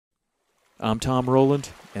I'm Tom Rowland,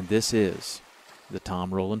 and this is the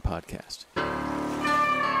Tom Rowland Podcast.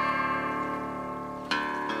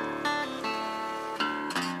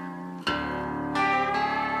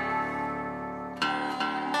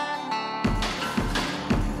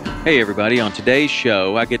 Hey everybody, on today's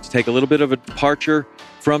show, I get to take a little bit of a departure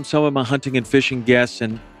from some of my hunting and fishing guests,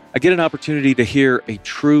 and I get an opportunity to hear a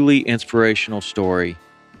truly inspirational story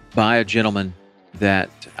by a gentleman that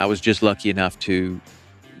I was just lucky enough to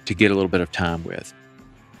get a little bit of time with.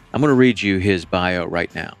 I'm going to read you his bio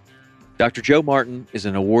right now. Dr. Joe Martin is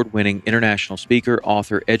an award-winning international speaker,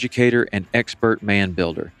 author, educator, and expert man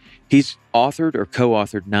builder. He's authored or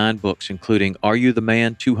co-authored 9 books, including Are You the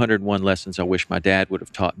Man? 201 Lessons I Wish My Dad Would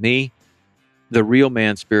Have Taught Me, The Real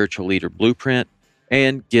Man Spiritual Leader Blueprint,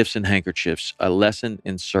 and Gifts and Handkerchiefs, A Lesson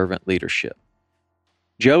in Servant Leadership.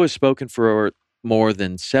 Joe has spoken for more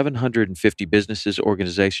than 750 businesses,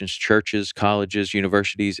 organizations, churches, colleges,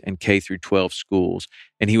 universities, and K-12 schools,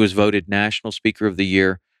 and he was voted National Speaker of the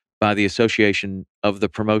Year by the Association of the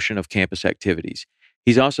Promotion of Campus Activities.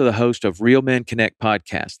 He's also the host of Real Men Connect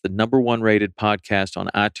podcast, the #1 rated podcast on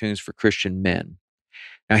iTunes for Christian men.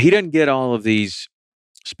 Now, he doesn't get all of these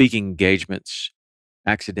speaking engagements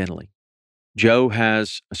accidentally. Joe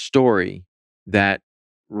has a story that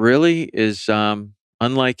really is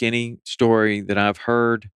unlike any story that I've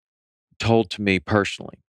heard told to me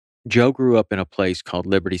personally. Joe grew up in a place called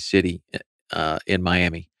Liberty City in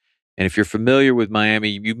Miami. And if you're familiar with Miami,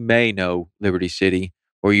 you may know Liberty City,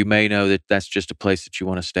 or you may know that that's just a place that you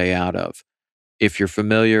want to stay out of. If you're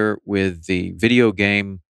familiar with the video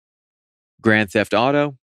game Grand Theft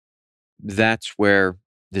Auto, that's where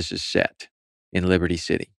this is set, in Liberty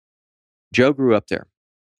City. Joe grew up there.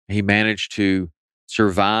 He managed to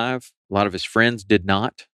survive. A lot of his friends did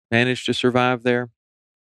not manage to survive there.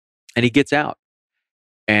 And he gets out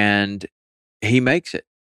and he makes it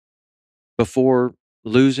before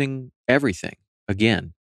losing everything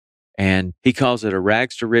again. And he calls it a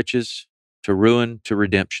rags to riches, to ruin, to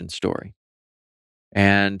redemption story.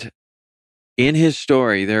 And in his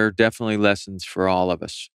story, there are definitely lessons for all of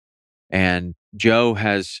us. And Joe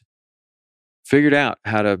has figured out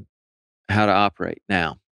how to operate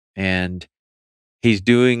now. And he's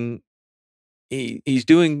doing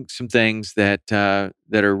some things that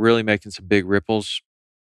are really making some big ripples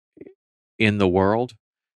in the world.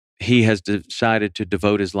 He has decided to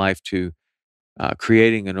devote his life to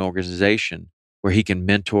creating an organization where he can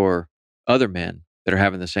mentor other men that are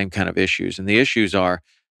having the same kind of issues. And the issues are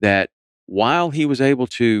that while he was able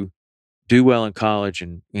to do well in college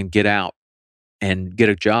and get out and get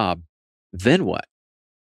a job, then what?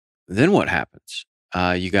 Then what happens?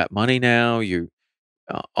 You got money now.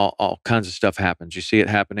 All kinds of stuff happens. You see it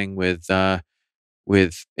happening with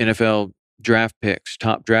NFL draft picks,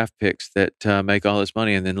 top draft picks that make all this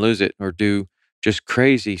money and then lose it or do just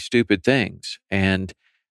crazy, stupid things. And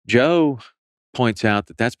Joe points out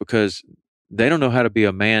that that's because they don't know how to be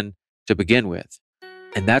a man to begin with.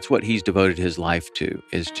 And that's what he's devoted his life to,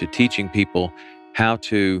 is to teaching people how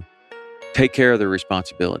to take care of their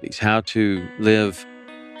responsibilities, how to live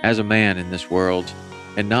as a man in this world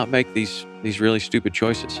and not make these really stupid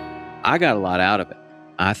choices. I got a lot out of it.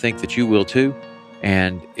 I think that you will too.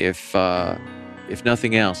 And if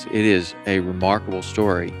nothing else, it is a remarkable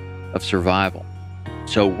story of survival.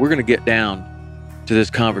 So we're going to get down to this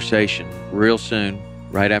conversation real soon,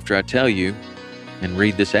 right after I tell you and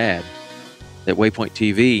read this ad that Waypoint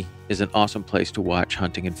TV is an awesome place to watch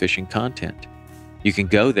hunting and fishing content. You can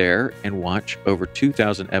go there and watch over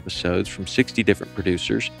 2,000 episodes from 60 different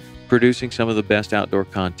producers, producing some of the best outdoor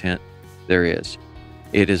content there is.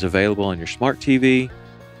 It is available on your smart TV,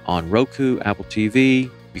 on Roku, Apple TV.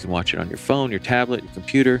 You can watch it on your phone, your tablet, your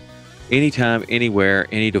computer, anytime, anywhere,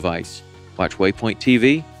 any device. Watch Waypoint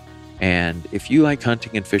TV. And if you like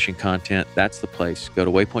hunting and fishing content, that's the place. Go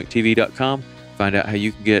to waypointtv.com, find out how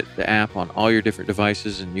you can get the app on all your different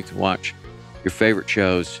devices, and you can watch your favorite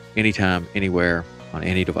shows anytime, anywhere, on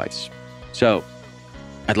any device. So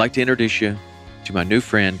I'd like to introduce you to my new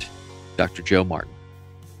friend, Dr. Joe Martin.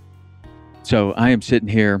 So I am sitting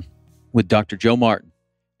here with Dr. Joe Martin,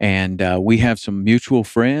 and we have some mutual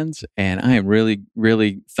friends, and I am really,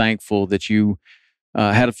 really thankful that you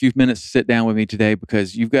had a few minutes to sit down with me today,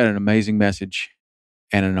 because you've got an amazing message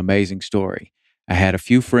and an amazing story. I had a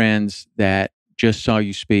few friends that just saw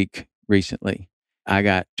you speak recently. I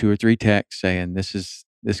got 2 or 3 texts saying this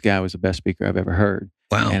guy was the best speaker I've ever heard.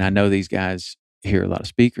 Wow. And I know these guys hear a lot of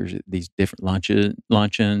speakers at these different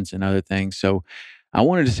luncheons and other things. So I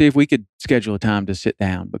wanted to see if we could schedule a time to sit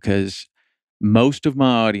down, because most of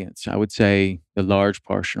my audience, I would say the large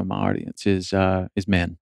portion of my audience is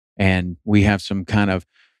men. And we have some kind of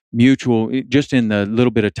just in the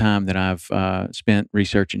little bit of time that I've spent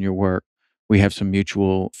researching your work, we have some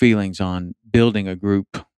mutual feelings on building a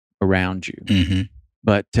group around you. Mm-hmm.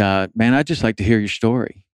 But man, I'd just like to hear your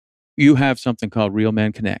story. You have something called Real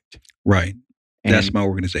Men Connect. Right. And that's my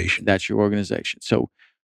organization. That's your organization. So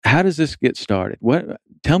how does this get started?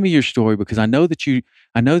 Tell me your story, because I know that you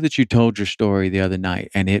told your story the other night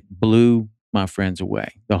and it blew my friends away,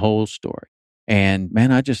 the whole story. And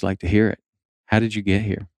man, I'd just like to hear it. How did you get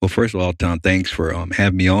here? Well, first of all, Tom, thanks for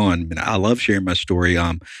having me on. I love sharing my story.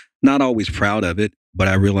 Not always proud of it, but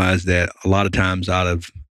I realize that a lot of times out of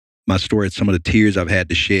my story, some of the tears I've had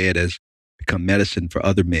to shed has become medicine for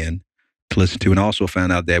other men to listen to. And also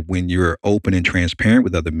found out that when you're open and transparent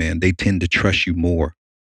with other men, they tend to trust you more.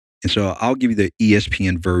 And so I'll give you the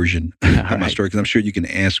ESPN version of my story, because I'm sure you can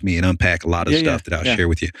ask me and unpack a lot of stuff that I'll share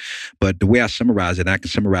with you. But the way I summarize it, and I can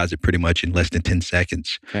summarize it pretty much in less than 10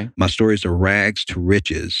 seconds. Okay. My story is a rags to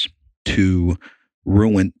riches to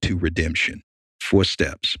ruin to redemption. 4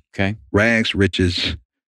 steps. Okay. Rags, riches,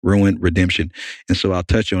 ruin, redemption. And so I'll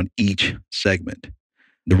touch on each segment.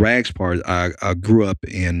 The rags part, I grew up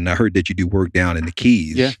in, I heard that you do work down in the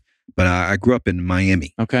Keys. Yeah. But I grew up in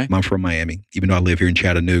Miami. Okay. I'm from Miami, even though I live here in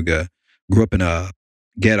Chattanooga. Grew up in a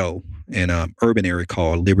ghetto in an urban area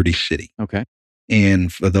called Liberty City. Okay.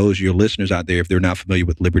 And for those of your listeners out there, if they're not familiar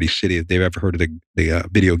with Liberty City, if they've ever heard of the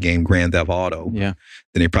video game Grand Theft Auto, then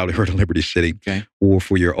they probably heard of Liberty City. Okay. Or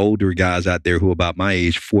for your older guys out there who are about my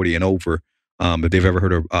age, 40 and over, if they've ever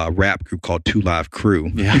heard of a rap group called 2 Live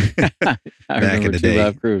Crew. Yeah. Back in the 2 day.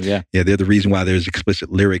 Live Crew, yeah. Yeah, they're the reason why there's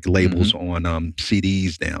explicit lyric labels on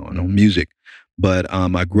CDs now and on music. But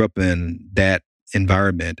I grew up in that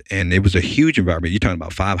environment, and it was a huge environment. You're talking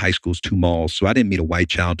about 5 high schools, 2 malls. So I didn't meet a white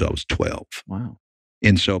child until I was 12. Wow.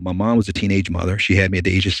 And so my mom was a teenage mother. She had me at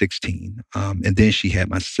the age of 16. And then she had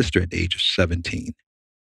my sister at the age of 17.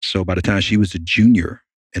 So by the time she was a junior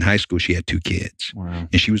in high school, she had 2 kids. Wow.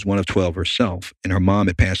 And she was one of 12 herself. And her mom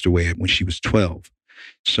had passed away when she was 12.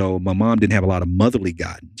 So my mom didn't have a lot of motherly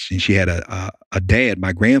guidance. And she had a dad,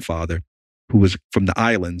 my grandfather, who was from the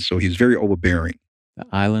islands. So he was very overbearing. The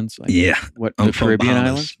islands? Like what, the Caribbean Bahamas,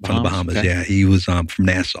 islands? From the Bahamas, okay. yeah. He was from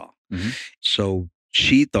Nassau. Mm-hmm. So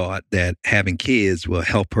she thought that having kids will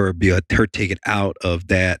help her her take it out of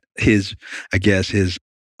that, his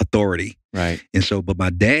authority. Right. And so, but my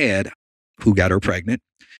dad, who got her pregnant,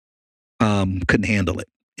 couldn't handle it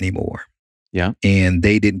anymore. Yeah. And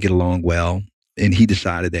they didn't get along well. And he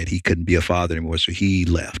decided that he couldn't be a father anymore. So he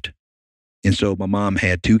left. And so my mom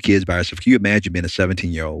had 2 kids by herself. Can you imagine being a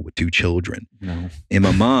 17-year-old with 2 children? No. And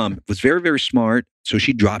my mom was very, very smart. So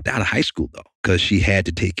she dropped out of high school, though, because she had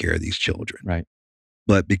to take care of these children. Right.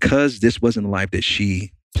 But because this wasn't the life that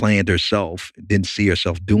she planned herself, didn't see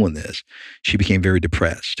herself doing this, she became very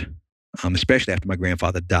depressed, especially after my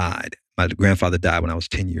grandfather died. My grandfather died when I was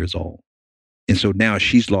 10 years old. And so now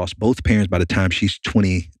she's lost both parents by the time she's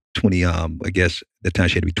 20, I guess the time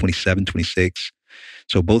she had to be 27, 26.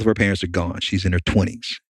 So both of her parents are gone. She's in her 20s.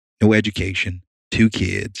 No education, 2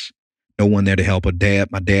 kids, no one there to help her.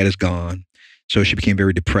 My dad is gone. So she became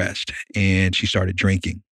very depressed and she started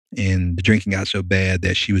drinking. And the drinking got so bad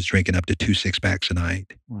that she was drinking up to 2 6-packs a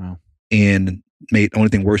night. Wow. And only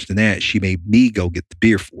thing worse than that, she made me go get the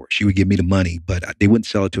beer for it. She would give me the money, but they wouldn't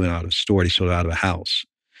sell it to her out of a store. They sold it out of a house.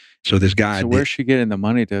 So this guy. So where's she getting the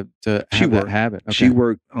money to have that habit? Okay. She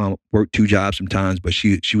worked 2 jobs sometimes, but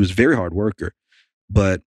she was a very hard worker.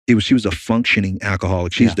 But she was a functioning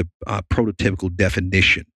alcoholic. She's the prototypical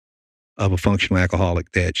definition of a functional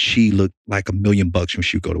alcoholic, that she looked like $1 million when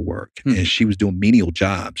she would go to work. And she was doing menial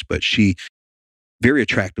jobs, but very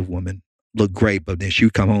attractive woman, looked great, but then she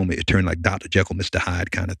would come home, it turned like Dr. Jekyll, Mr.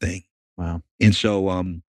 Hyde kind of thing. Wow. And so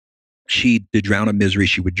she, to drown her misery,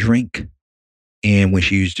 she would drink. And when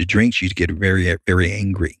she used to drink, she used to get very, very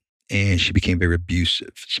angry. And she became very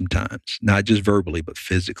abusive sometimes, not just verbally, but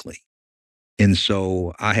physically. And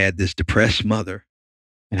so I had this depressed mother.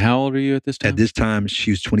 And how old are you at this time? At this time,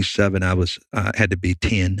 she was 27. I had to be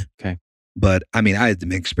 10. Okay. But I mean, I had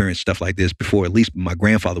experienced stuff like this before. At least my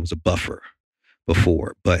grandfather was a buffer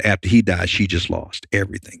before. But after he died, she just lost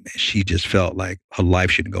everything, man. She just felt like her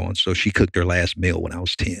life shouldn't go on. So she cooked her last meal when I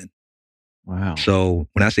was 10. Wow. So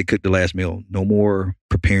when I say cook the last meal, no more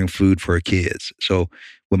preparing food for her kids. So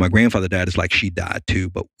when my grandfather died, it's like she died too,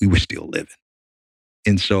 but we were still living.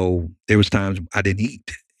 And so there was times I didn't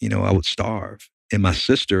eat. I would starve. And my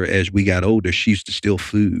sister, as we got older, she used to steal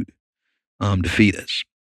food to feed us.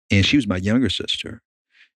 And she was my younger sister.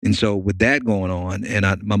 And so with that going on, and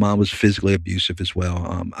my mom was physically abusive as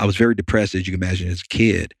well. I was very depressed, as you can imagine, as a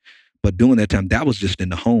kid. But during that time, that was just in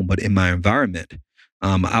the home. But in my environment,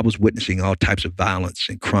 I was witnessing all types of violence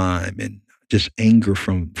and crime and just anger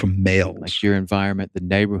from males. Like your environment, the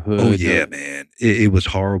neighborhood. Oh, yeah, man. It was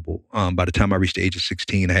horrible. By the time I reached the age of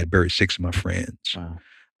 16, I had buried 6 of my friends. Wow.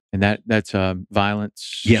 And that's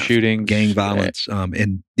violence, Yeah, shootings. gang violence.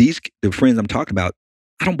 And the friends I'm talking about,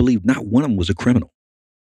 I don't believe not one of them was a criminal.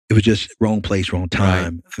 It was just wrong place, wrong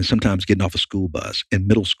time. Right. And sometimes getting off a school bus in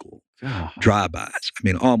middle school, drive-bys. I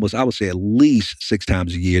mean, almost, I would say at least 6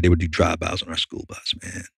 times a year, they would do drive-bys on our school bus,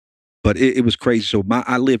 man. But it was crazy. So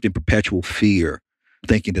I lived in perpetual fear,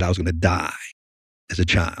 thinking that I was going to die as a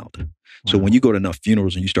child. Wow. So when you go to enough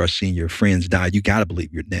funerals and you start seeing your friends die, you got to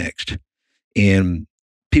believe you're next. And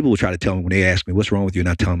people will try to tell me when they ask me, what's wrong with you? And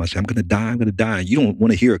I tell them, I say, I'm going to die. I'm going to die. And you don't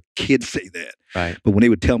want to hear a kid say that. Right. But when they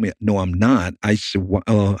would tell me, no, I'm not, I said,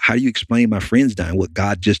 how do you explain my friends dying? What,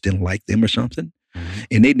 God just didn't like them or something?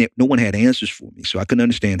 Mm-hmm. And no one had answers for me. So I couldn't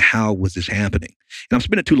understand how was this happening. And I'm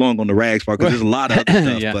spending too long on the rags part because there's a lot of other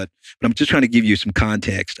stuff. Yeah. But I'm just trying to give you some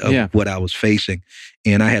context of what I was facing.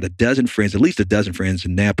 And I had at least a dozen friends,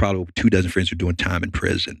 and now probably over 2 dozen friends who are doing time in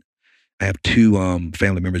prison. I have 2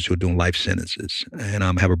 family members who are doing life sentences. And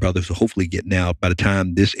I have a brother who's hopefully getting out. By the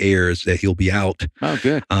time this airs, that he'll be out. Oh,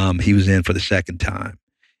 good. He was in for the 2nd time.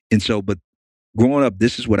 And so, but growing up,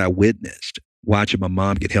 this is what I witnessed. Watching my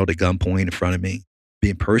mom get held at gunpoint in front of me,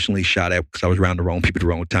 being personally shot at because I was around the wrong people at the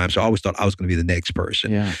wrong time. So I always thought I was going to be the next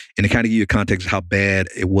person. Yeah. And to kind of give you a context of how bad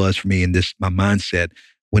it was for me and my mindset,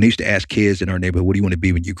 when they used to ask kids in our neighborhood, what do you want to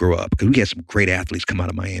be when you grow up? Because we had some great athletes come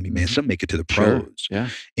out of Miami, man. Some make it to the pros. Sure. Yeah.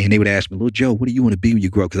 And they would ask me, little Joe, what do you want to be when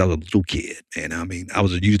you grow up? Because I was a little kid, man. I mean, I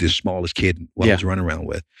was usually the smallest kid I was running around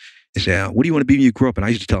with. They said, what do you want to be when you grow up? And I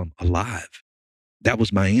used to tell them, alive. That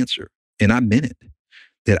was my answer. And I meant it.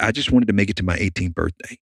 That I just wanted to make it to my 18th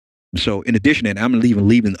birthday. So in addition to that, I'm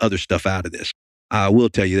leaving other stuff out of this. I will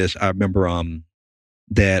tell you this. I remember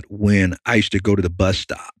that when I used to go to the bus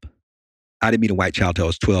stop, I didn't meet a white child till I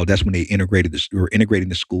was 12. That's when they were integrating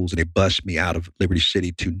the schools, and they bused me out of Liberty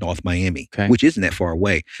City to North Miami, which isn't that far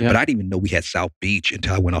away. Yep. But I didn't even know we had South Beach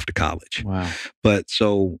until I went off to college. Wow. But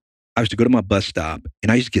so I used to go to my bus stop,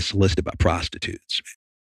 and I used to get solicited by prostitutes.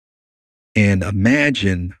 And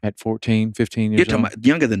imagine at 14, 15 years old. You're talking about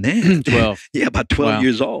younger than that. 12. Yeah, about 12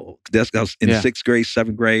 years old. I was in 6th grade,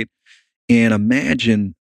 7th grade. And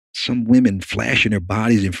imagine some women flashing their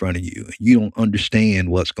bodies in front of you. You don't understand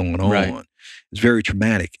what's going on. Right. It's very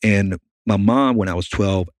traumatic. And my mom, when I was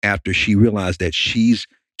 12, after she realized that she's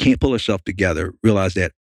can't pull herself together, realized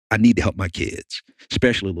that I need to help my kids,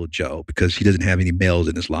 especially little Joe, because he doesn't have any males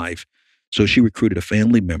in his life. So she recruited a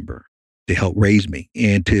family member to help raise me.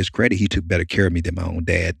 And to his credit, he took better care of me than my own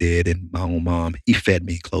dad did and my own mom. He fed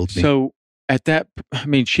me, clothed me. So at that, I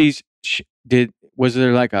mean, was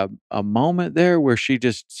there like a moment there where she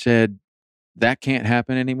just said, that can't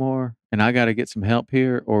happen anymore and I got to get some help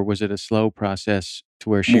here? Or was it a slow process to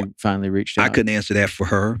where she finally reached out? I couldn't answer that for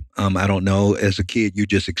her. I don't know. As a kid, you're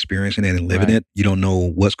just experiencing it and living it. You don't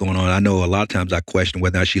know what's going on. I know a lot of times I question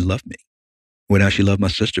whether or not she loved me, whether or not she loved my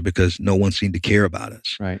sister, because no one seemed to care about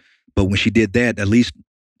us. Right. But when she did that, at least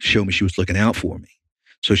showed me she was looking out for me.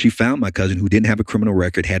 So she found my cousin who didn't have a criminal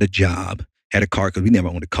record, had a job, had a car, because we never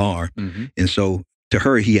owned a car. Mm-hmm. And so to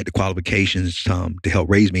her, he had the qualifications to help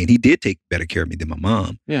raise me. And he did take better care of me than my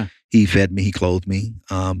mom. Yeah. He fed me, he clothed me.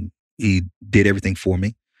 He did everything for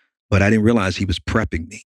me. But I didn't realize he was prepping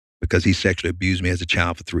me because he sexually abused me as a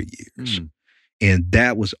child for 3 years. And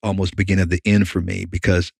that was almost the beginning of the end for me,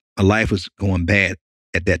 because my life was going bad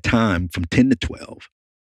at that time from 10 to 12.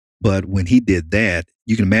 But when he did that,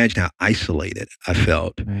 you can imagine how isolated I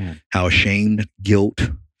felt, how ashamed,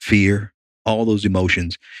 guilt, fear, all those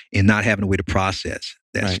emotions, and not having a way to process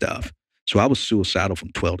that stuff. So I was suicidal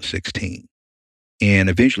from 12 to 16. And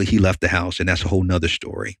eventually he left the house, and that's a whole nother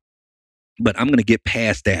story. But I'm going to get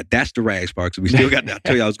past that. That's the rags part. So we still got, I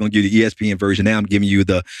tell you I was going to give you the ESPN version. Now I'm giving you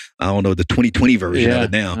the 2020 version of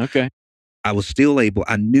it now. Okay. I was still able,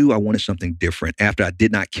 I knew I wanted something different after I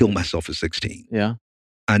did not kill myself at 16. Yeah.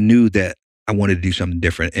 I knew that I wanted to do something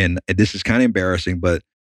different. And this is kind of embarrassing, but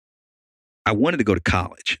I wanted to go to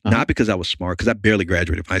college, not because I was smart, because I barely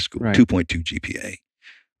graduated from high school, 2.2 GPA.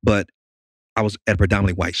 But I was at a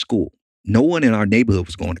predominantly white school. No one in our neighborhood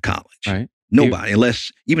was going to college. Right. Nobody,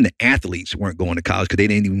 unless even the athletes weren't going to college because they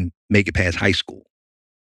didn't even make it past high school.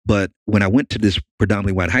 But when I went to this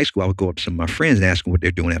predominantly white high school, I would go up to some of my friends and ask them what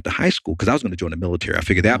they're doing after high school, because I was going to join the military. I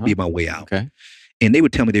figured that would be my way out. Okay. And they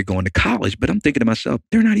would tell me they're going to college, but I'm thinking to myself,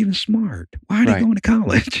 they're not even smart. Why are they going to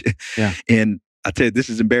college? Yeah. And I tell you, this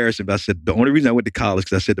is embarrassing, but I said, the only reason I went to college,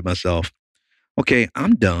 because I said to myself, okay,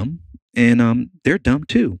 I'm dumb and they're dumb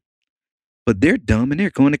too. but they're dumb and they're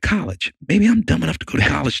going to college. Maybe I'm dumb enough to go to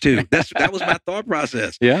college too. That was my thought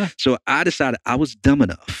process. Yeah. So I decided I was dumb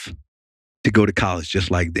enough to go to college just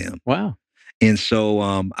like them. Wow. And so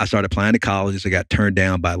I started applying to colleges. I got turned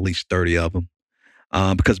down by at least 30 of them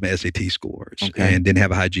because of my SAT scores and didn't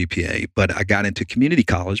have a high GPA. But I got into community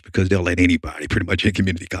college because they'll let anybody pretty much in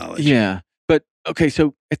community college. Yeah. But okay,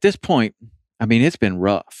 so at this point, I mean, it's been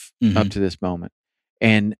rough up to this moment.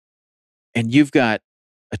 And you've got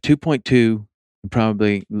a 2.2 and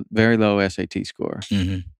probably very low SAT score.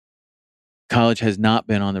 College has not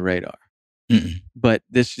been on the radar. But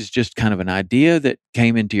this is just kind of an idea that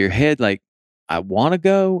came into your head, like, I want to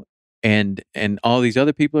go, and all these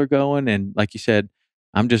other people are going, and like you said,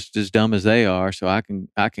 I'm just as dumb as they are, so I can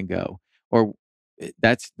go. Or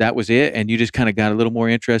that was it, and you just kind of got a little more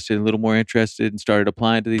interested, and started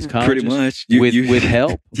applying to these colleges. Pretty much with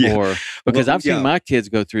help, yeah. Or because I've seen my kids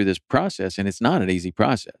go through this process, and it's not an easy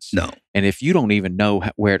process. No, and if you don't even know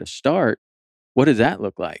where to start, what does that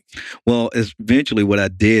look like? Well, eventually what I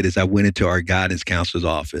did is I went into our guidance counselor's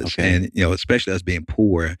office. And, especially us being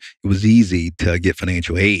poor, it was easy to get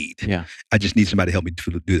financial aid. Yeah. I just need somebody to help me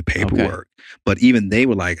do the paperwork. But even they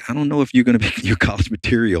were like, I don't know if you're going to be your college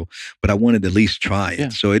material, but I wanted to at least try it. Yeah.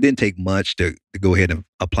 So it didn't take much to go ahead and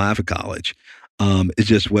apply for college. It's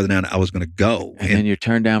just whether or not I was going to go. And then you're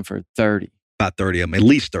turned down for 30. About 30 of them, at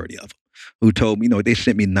least 30 of them, who told me, they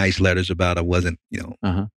sent me nice letters about I wasn't,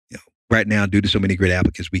 right now, due to so many great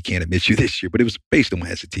applicants, we can't admit you this year. But it was based on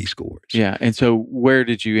my SAT scores. Yeah. And so where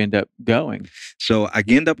did you end up going? So I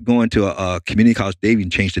ended up going to a community college. They even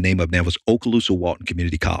changed the name of it. Now it was Okaloosa Walton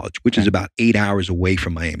Community College, which is about 8 hours away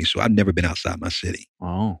from Miami. So I've never been outside my city.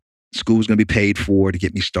 Oh. School was going to be paid for to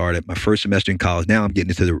get me started. My first semester in college, now I'm getting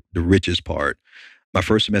into the richest part. My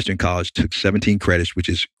first semester in college took 17 credits, which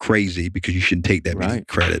is crazy because you shouldn't take that many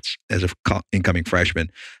credits as an incoming freshman.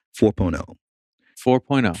 4.0.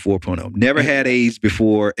 4.0. Never had A's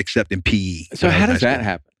before except in PE. So how does that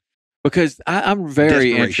happen? Because I'm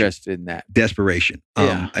very interested in that. Desperation.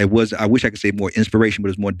 I wish I could say more inspiration, but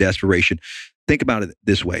it was more desperation. Think about it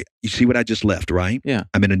this way. You see what I just left, right? Yeah.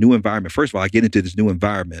 I'm in a new environment. First of all, I get into this new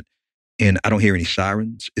environment and I don't hear any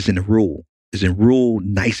sirens. It's in rural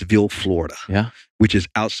Niceville, Florida. Yeah. Which is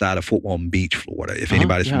outside of Fort Walton Beach, Florida. If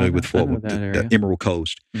anybody's familiar with Fort Walton, the Emerald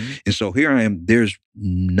Coast. And so here I am. There's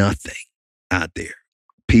nothing out there,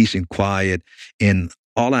 peace and quiet. And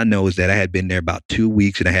all I know is that I had been there about 2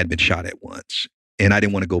 weeks and I had been shot at once and I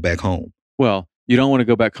didn't want to go back home. Well, you don't want to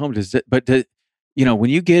go back home, but when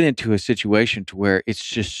you get into a situation to where it's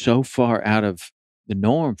just so far out of the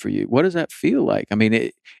norm for you, what does that feel like? I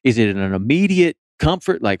mean, is it an immediate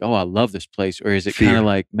comfort, like, oh, I love this place? Or is it kind of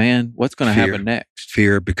like, man, what's going to happen next?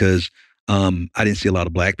 Fear, because I didn't see a lot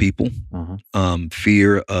of Black people.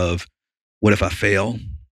 Fear of what if I fail?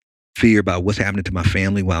 Fear about what's happening to my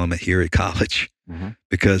family while I'm here at college.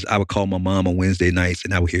 Because I would call my mom on Wednesday nights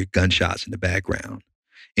and I would hear gunshots in the background.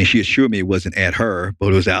 And she assured me it wasn't at her, but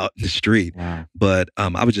it was out in the street. Wow. But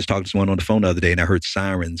I was just talking to someone on the phone the other day and I heard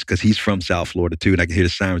sirens because he's from South Florida too. And I could hear the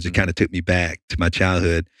sirens. It kind of took me back to my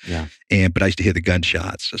childhood. Yeah. But I used to hear the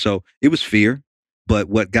gunshots. So it was fear. But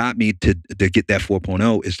what got me to get that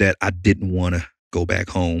 4.0 is that I didn't want to go back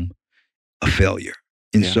home a failure.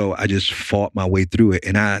 And so I just fought my way through it.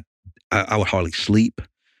 And I would hardly sleep.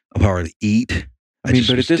 I would hardly eat. But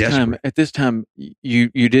at this time, you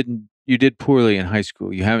did poorly in high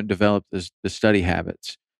school. You haven't developed the study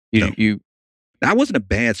habits. I wasn't a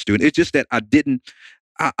bad student. It's just that I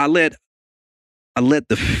let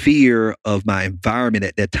the fear of my environment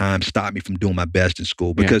at that time stop me from doing my best in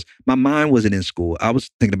school because my mind wasn't in school. I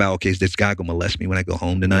was thinking about, okay, is this guy going to molest me when I go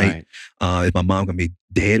home tonight? Right. Is my mom going to be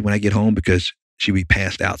dead when I get home because she'd be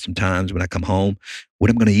passed out sometimes when I come home?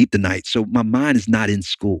 What am I going to eat tonight? So my mind is not in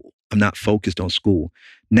school. I'm not focused on school.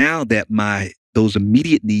 Now that those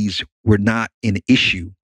immediate needs were not an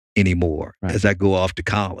issue anymore as I go off to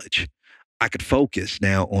college, I could focus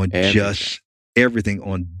now on just everything,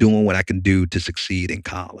 on doing what I can do to succeed in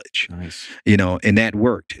college. Nice. And that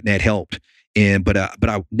worked. And that helped. But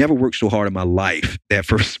I never worked so hard in my life that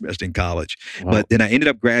first semester in college. Wow. But then I ended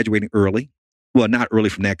up graduating early. Well, not early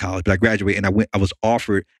from that college, but I graduated and I was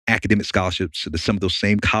offered academic scholarships to some of those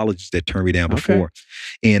same colleges that turned me down before.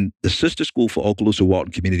 And the sister school for Okaloosa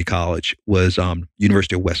Walton Community College was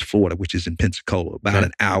University of West Florida, which is in Pensacola, about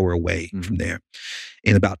an hour away from there,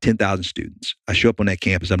 and about 10,000 students. I show up on that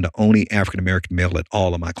campus. I'm the only African-American male at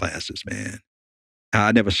all of my classes, man.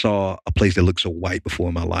 I never saw a place that looked so white before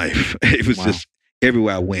in my life. It was just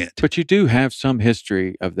everywhere I went. But you do have some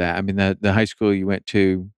history of that. I mean, the high school you went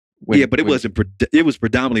to But it wasn't. It was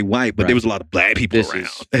predominantly white, but there was a lot of black people around.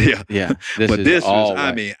 Yeah. This was. White.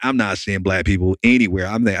 I mean, I'm not seeing black people anywhere.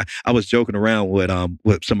 I'm there. I was joking around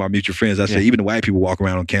with some of our mutual friends. I said even the white people walk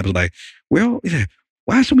around on campus like, well,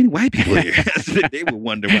 why are so many white people here? They would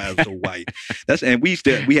wonder why I was so white. And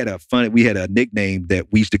we had a nickname that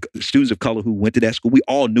students of color who went to that school, we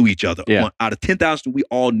all knew each other. Yeah. Out of 10,000, we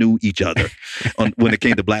all knew each other when it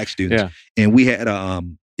came to black students. Yeah. And we had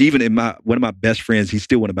even in one of my best friends, he's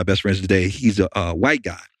still one of my best friends today. He's a white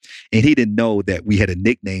guy, and he didn't know that we had a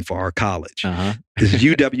nickname for our college. This is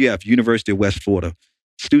UWF, University of West Florida.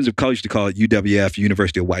 Students of color used to call it UWF,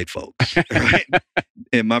 University of White Folks, right?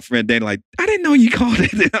 And my friend Dana, like, I didn't know you called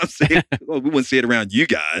it. And I'm saying, well, we wouldn't say it around you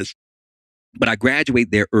guys. But I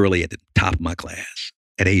graduated there early at the top of my class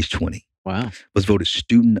at age 20. Wow. Was voted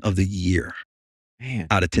Student of the Year. Man.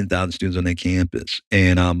 Out of 10,000 students on that campus.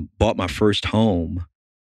 And bought my first home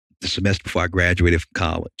the semester before I graduated from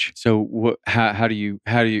college. So how are you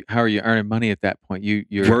earning money at that point?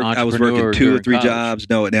 I was working 2 or 3 jobs.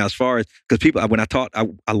 No, now as far as, because people, when I taught,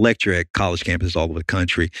 I lecture at college campuses all over the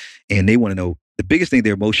country, and they want to know, the biggest thing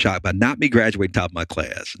they're most shocked by, not me graduating top of my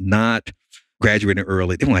class, not graduating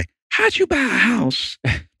early. They're like, how'd you buy a house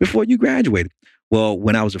before you graduated? Well,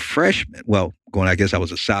 when I was a freshman, I guess I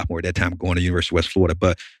was a sophomore at that time, going to University of West Florida,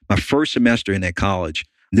 but my first semester in that college,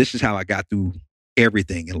 this is how I got through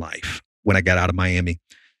everything in life. When I got out of Miami,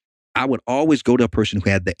 I would always go to a person who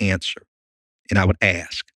had the answer, and I would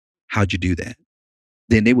ask, how'd you do that?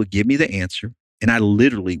 Then they would give me the answer, and I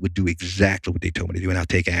literally would do exactly what they told me to do, and I'll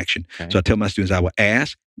take action. Okay. So I tell my students, I would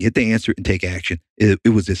ask, get the answer, and take action.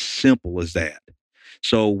 It was as simple as that.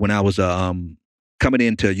 So when I was coming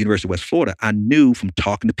into University of West Florida, I knew from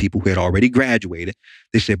talking to people who had already graduated,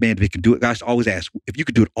 they said, man, if we can do it, guys always ask, if you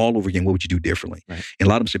could do it all over again, what would you do differently? Right. And a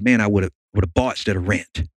lot of them said, man, I would have bought instead of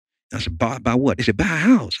rent. And I said, buy what? They said, buy a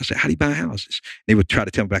house. I said, how do you buy houses? They would try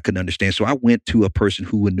to tell me, but I couldn't understand. So I went to a person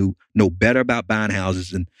who would know better about buying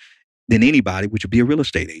houses than anybody, which would be a real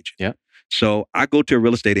estate agent. Yeah. So I go to a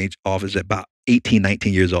real estate agent office at about 18,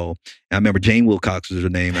 19 years old. And I remember Jane Wilcox was her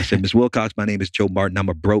name. I said, Miss Wilcox, my name is Joe Martin. I'm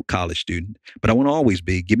a broke college student, but I want to always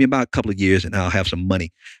be. Give me about a couple of years and I'll have some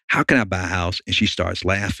money. How can I buy a house? And she starts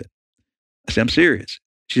laughing. I said, I'm serious.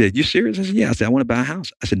 She said, you serious? I said, yeah. I said, I want to buy a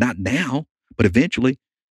house. I said, not now, but eventually.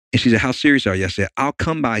 And she said, how serious are you? I said, I'll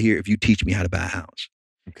come by here if you teach me how to buy a house.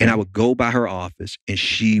 Okay. And I would go by her office and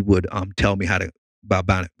she would tell me how to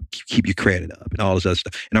about keep your credit up and all this other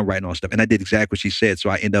stuff. And I'm writing all this stuff. And I did exactly what she said.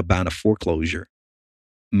 So I ended up buying a foreclosure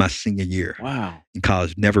my senior year. Wow. In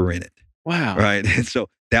college, never rented. Wow. Right. And so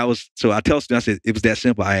I tell students, I said, it was that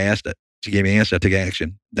simple. I asked her. She gave me an answer. I took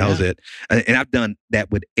action. That was it. And I've done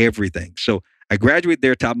that with everything. So I graduated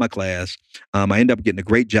there, top of my class. I ended up getting a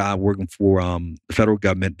great job working for the federal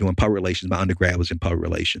government doing public relations. My undergrad was in public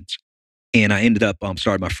relations. And I ended up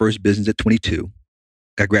starting my first business at 22.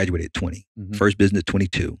 I graduated at 20. Mm-hmm. First business at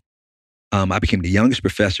 22. I became the youngest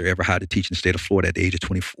professor ever hired to teach in the state of Florida at the age of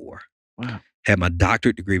 24. Wow. Had my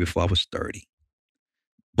doctorate degree before I was 30.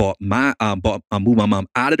 Moved my mom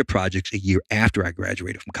out of the projects a year after I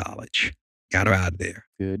graduated from college. Got her out of there.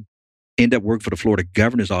 Good. Ended up working for the Florida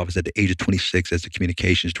governor's office at the age of 26 as the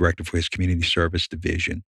communications director for his community service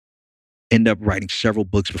division. Ended up writing several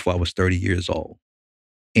books before I was 30 years old.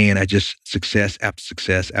 And I just success after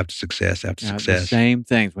success after success after success. The same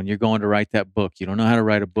things when you're going to write that book. You don't know how to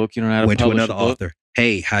write a book. You don't know how to publish a book. Went to another author.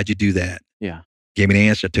 Hey, how'd you do that? Yeah. Gave me the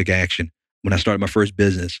answer. Took action. When I started my first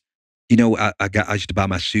business, I used to buy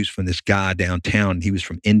my suits from this guy downtown. He was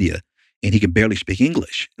from India and he can barely speak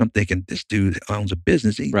English. And I'm thinking, this dude owns a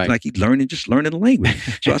business. He's learning the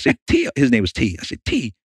language. So I said, T, his name was T. I said,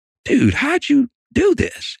 T, dude, how'd you do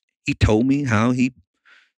this? He told me how him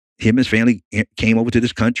and his family came over to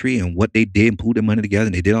this country and what they did and pulled their money together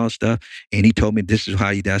and they did all this stuff. And he told me this is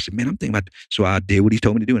how he did. I said, man, I'm thinking about it. So I did what he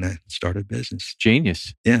told me to do and I started a business.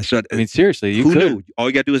 Genius. Yeah. So I mean, seriously, who knew? All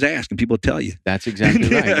you got to do is ask and people will tell you. That's exactly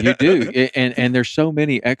right. You do. And there's so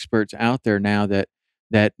many experts out there now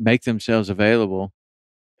that make themselves available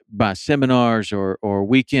by seminars or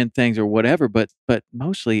weekend things or whatever. But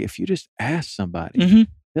mostly if you just ask somebody,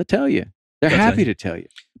 they'll tell you. They're happy to tell you.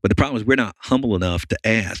 But the problem is we're not humble enough to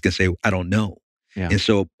ask and say, I don't know. Yeah. And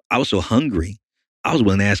so I was so hungry, I was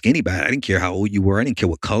willing to ask anybody. I didn't care how old you were. I didn't care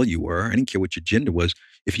what color you were. I didn't care what your gender was.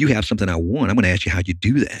 If you have something I want, I'm going to ask you how you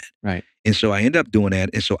do that. Right. And so I ended up doing that.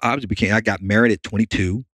 And so I got married at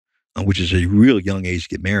 22, which is a real young age to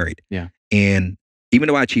get married. Yeah. And even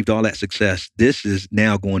though I achieved all that success, this is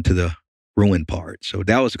now going to the ruin part. So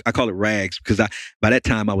I call it rags because by that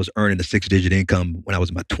time I was earning a 6-digit income when I was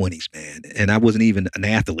in my 20s, man. And I wasn't even an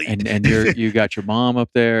athlete. And you got your mom up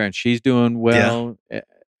there and she's doing well. Yeah.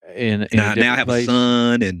 in And a I now different have place? a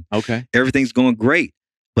son and Okay. everything's going great.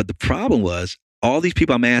 But the problem was all these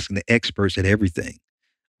people I'm asking, the experts at everything.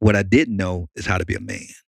 What I didn't know is how to be a man.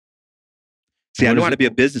 See, I What knew is how to it- be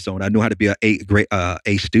a business owner. I knew how to be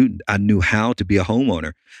a student. I knew how to be a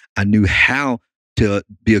homeowner. I knew how to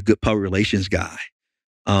be a good public relations guy.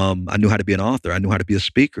 I knew how to be an author. I knew how to be a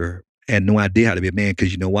speaker. I had no idea how to be a man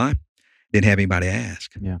because you know why? Didn't have anybody to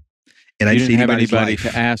ask. Yeah. And I You didn't see didn't have anybody's anybody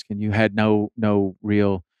life. to ask, and you had no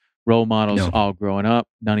real role models No. all growing up.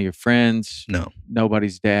 None of your friends. No.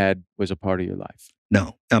 Nobody's dad was a part of your life.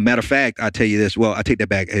 No. Matter of fact, I tell you this. Well, I take that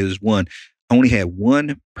back. It was one. I only had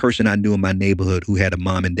one person I knew in my neighborhood who had a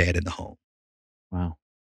mom and dad in the home. Wow.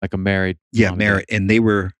 Like a married. Yeah, mom and married.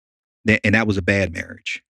 dad. And that was a bad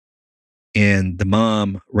marriage. And the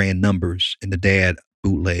mom ran numbers and the dad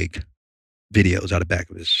bootleg videos out of the back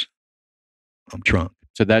of his trunk.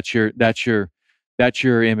 So that's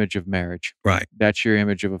your image of marriage. Right. That's your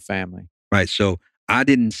image of a family. Right. So I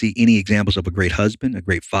didn't see any examples of a great husband, a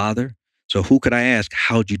great father. So who could I ask,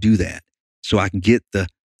 how'd you do that? So I can get the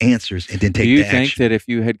answers and then take Do you the think action. that if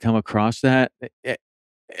you had come across that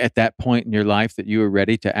at that point in your life that you were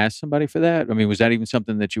ready to ask somebody for that? I mean, was that even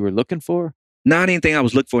something that you were looking for? Not anything I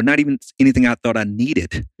was looking for, not even anything I thought I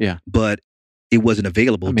needed. Yeah. But it wasn't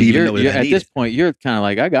available I to mean, even know that I at needed. this point, you're kind of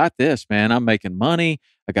like, I got this, man. I'm making money.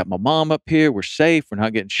 I got my mom up here. We're safe. We're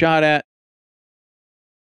not getting shot at.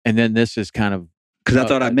 And then this is kind of Because I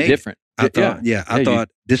thought I made different. I thought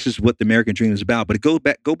this is what the American dream is about. But it go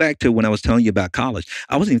back to when I was telling you about college.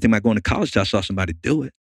 I wasn't even thinking about going to college till I saw somebody do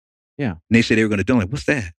it. Yeah. And they said they were going to do it. I'm like, what's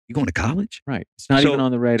that? You going to college? Right. It's not even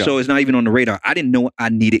on the radar. So it's not even on the radar. I didn't know I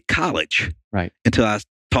needed college. Right. Until I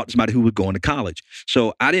talked to somebody who was going to college.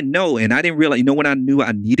 So I didn't know, and I didn't realize, you know, when I knew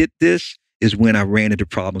I needed this is when I ran into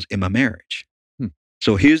problems in my marriage.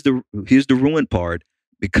 So here's the ruined part.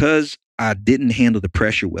 Because I didn't handle the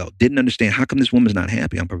pressure well, didn't understand how come this woman's not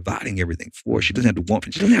happy. I'm providing everything for her. She doesn't have to want.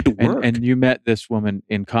 She doesn't have to work. And you met this woman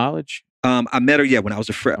in college? I met her, when I was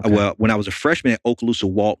when I was a freshman at Okaloosa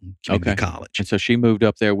Walton Community College. And so she moved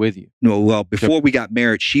up there with you? No, well, before we got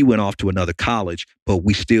married, she went off to another college, but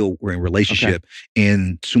we still were in a relationship.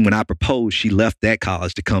 And soon when I proposed, she left that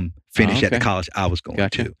college to come finish at the college I was going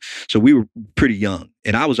to. So we were pretty young.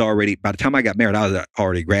 And I was already, by the time I got married, I was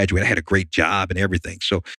already graduated. I had a great job and everything.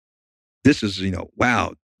 So this is,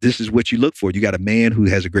 wow, this is what you look for. You got a man who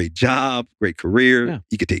has a great job, great career. Yeah.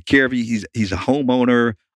 He can take care of you. He's a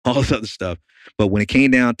homeowner, all this other stuff. But when it came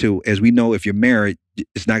down to, as we know, if you're married,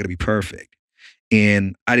 it's not going to be perfect.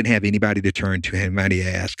 And I didn't have anybody to turn to, anybody to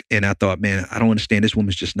ask. And I thought, man, I don't understand. This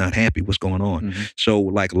woman's just not happy. What's going on? Mm-hmm. So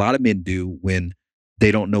like a lot of men do when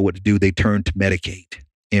they don't know what to do, they turn to medicate.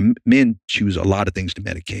 And men choose a lot of things to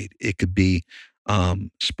medicate. It could be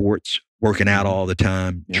sports, working out all the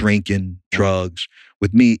time, drinking, drugs.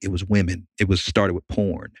 With me, it was women. It was started with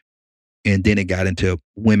porn. And then it got into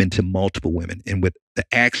women to multiple women. And with the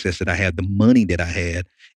access that I had, the money that I had,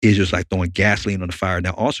 is just like throwing gasoline on the fire.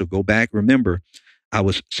 Now, also go back, remember, I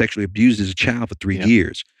was sexually abused as a child for 3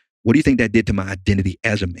 years. What do you think that did to my identity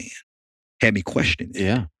as a man? Had me questioning it.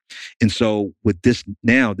 Yeah. And so with this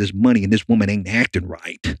now, this money and this woman ain't acting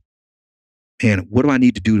right. And what do I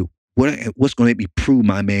need to do? What's going to make me prove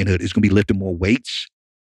my manhood? Is it going to be lifting more weights?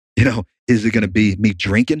 Is it going to be me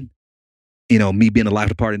drinking? Me being a life of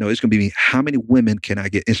the party? No, it's going to be me. How many women can I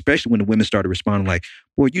get? Especially when the women started responding like,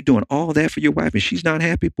 boy, you're doing all that for your wife and she's not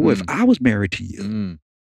happy. Boy, if I was married to you.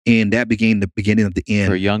 And that became the beginning of the end.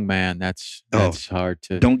 For a young man, that's hard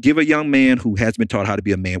to... Don't give a young man who has been taught how to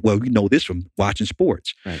be a man. Well, you know this from watching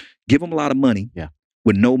sports. Right. Give him a lot of money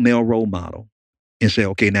with no male role model and say,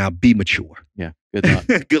 okay, now be mature. Yeah, good luck.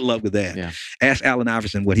 Good luck with that. Yeah. Ask Allen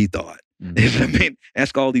Iverson what he thought. Mm-hmm.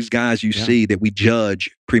 Ask all these guys you see that we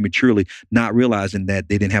judge prematurely, not realizing that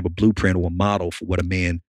they didn't have a blueprint or a model for what a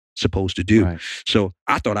man supposed to do. Right. So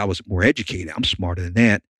I thought I was more educated. I'm smarter than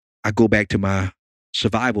that. I go back to my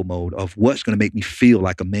survival mode of what's going to make me feel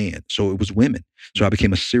like a man. So it was women. So I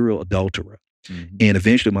became a serial adulterer. Mm-hmm. And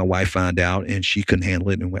eventually my wife found out and she couldn't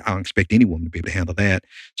handle it. And I don't expect any woman to be able to handle that.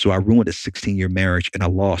 So I ruined a 16-year marriage and I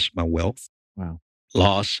lost my wealth. Wow.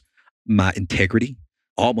 Lost my integrity.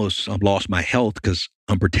 Almost lost my health because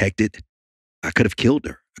unprotected. I could have killed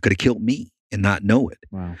her. I could have killed me and not know it.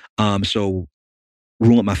 Wow. So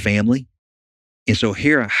ruined my family. And so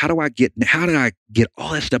here, how did I get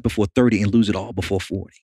all that stuff before 30 and lose it all before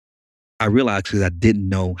 40? I realized because I didn't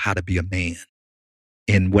know how to be a man.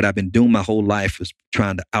 And what I've been doing my whole life is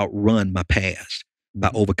trying to outrun my past by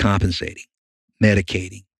overcompensating,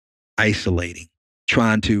 medicating, isolating,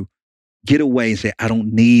 trying to get away and say, I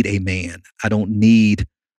don't need a man. I don't need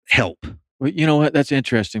help. Well, you know what? That's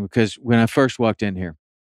interesting because when I first walked in here,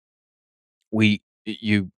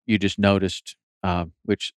 you just noticed,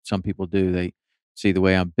 which some people do. They see the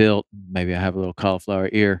way I'm built. Maybe I have a little cauliflower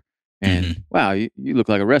ear, and wow, you look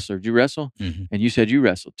like a wrestler. Did you wrestle? And you said you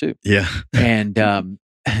wrestled too. Yeah. And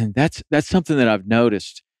that's something that I've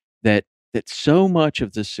noticed, that so much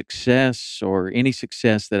of the success, or any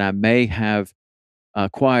success that I may have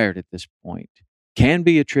acquired at this point, can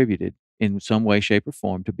be attributed in some way, shape, or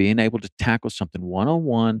form to being able to tackle something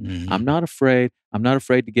one-on-one. I'm not afraid. I'm not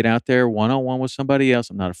afraid to get out there one-on-one with somebody else.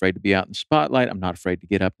 I'm not afraid to be out in the spotlight. I'm not afraid to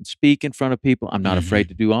get up and speak in front of people. I'm not afraid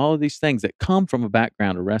to do all of these things that come from a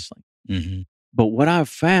background of wrestling. But what I've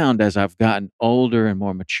found as I've gotten older and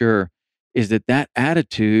more mature is that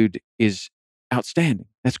attitude is outstanding.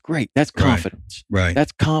 That's great. That's confidence. Right.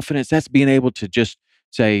 That's confidence. That's being able to just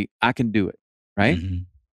say, I can do it. Right.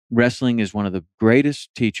 Wrestling is one of the greatest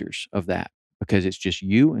teachers of that, because it's just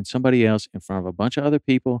you and somebody else in front of a bunch of other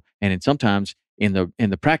people. And sometimes in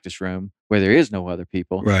the practice room where there is no other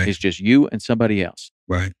people, it's just you and somebody else.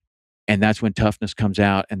 Right. And that's when toughness comes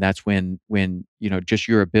out. And that's when, just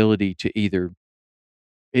your ability to either,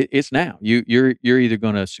 it's now you're either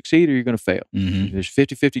going to succeed or you're going to fail. There's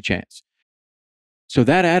 50-50 chance. So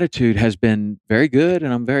that attitude has been very good,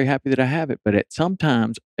 and I'm very happy that I have it. But at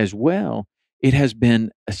sometimes as well, it has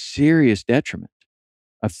been a serious detriment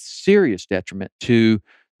to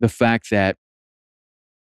the fact that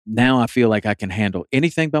now I feel like I can handle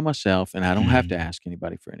anything by myself, and I don't have to ask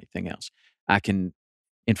anybody for anything else.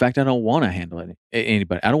 In fact, I don't want to handle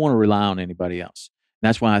anybody. I don't want to rely on anybody else. And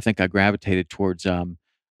that's why I think I gravitated towards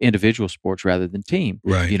individual sports rather than team.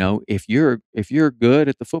 Right. If you're good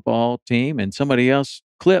at the football team and somebody else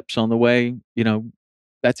clips on the way,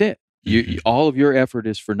 that's it. All of your effort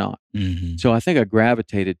is for naught. So I think I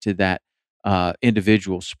gravitated to that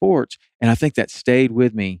individual sports, and I think that stayed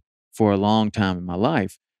with me for a long time in my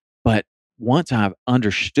life. But once I've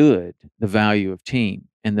understood the value of team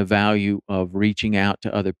and the value of reaching out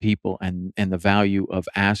to other people and the value of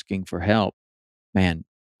asking for help, man,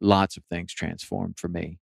 lots of things transformed for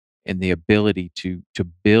me. And the ability to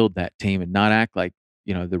build that team and not act like,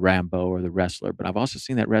 the Rambo or the wrestler. But I've also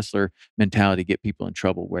seen that wrestler mentality get people in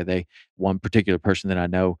trouble, where one particular person that I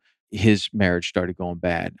know, his marriage started going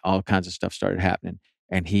bad. All kinds of stuff started happening.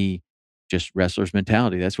 And he just wrestler's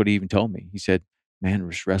mentality. That's what he even told me. He said,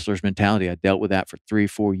 man, wrestler's mentality. I dealt with that for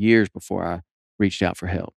 3-4 years before I reached out for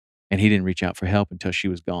help. And he didn't reach out for help until she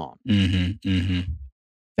was gone.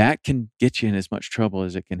 That can get you in as much trouble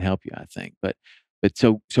as it can help you, I think. But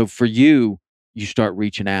so for you, you start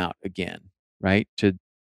reaching out again, right?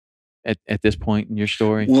 At this point in your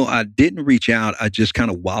story? Well, I didn't reach out. I just kind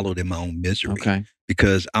of wallowed in my own misery. Okay.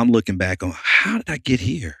 Because I'm looking back on, how did I get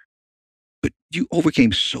here? But you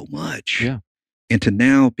overcame so much. Yeah. And to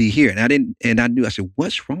now be here. And I knew, I said,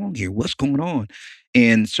 what's wrong here? What's going on?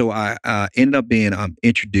 And so I ended up being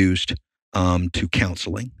introduced to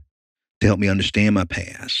counseling to help me understand my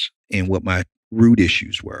past and what my root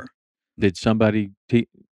issues were. Did somebody teach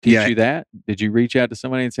you that? Did you reach out to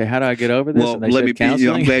somebody and say, how do I get over this? Well, and they said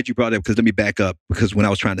counseling? I'm glad you brought it up, because let me back up. Because when I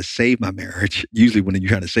was trying to save my marriage, usually when you're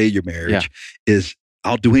trying to save your marriage, is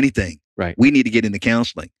I'll do anything. Right. We need to get into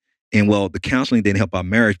counseling. And well, the counseling didn't help our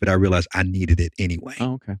marriage, but I realized I needed it anyway.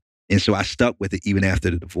 Oh, okay. And so I stuck with it even after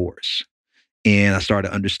the divorce. And I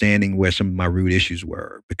started understanding where some of my root issues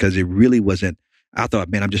were, because it really wasn't, I thought,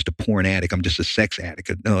 man, I'm just a porn addict. I'm just a sex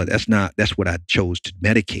addict. No, that's what I chose to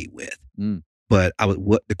medicate with. But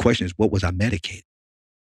the question is, what was I medicating?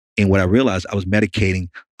 And what I realized, I was medicating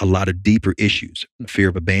a lot of deeper issues: fear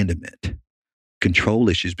of abandonment, control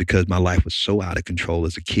issues, because my life was so out of control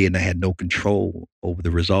as a kid and I had no control over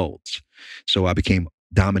the results. So I became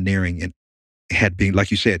domineering and had been,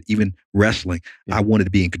 like you said, even wrestling. I wanted to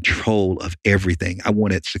be in control of everything. I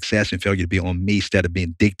wanted success and failure to be on me instead of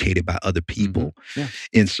being dictated by other people.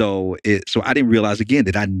 And so I didn't realize, again,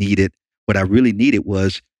 that I needed, what I really needed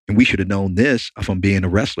was, and we should have known this from being a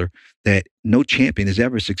wrestler, that no champion has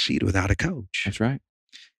ever succeeded without a coach. That's right.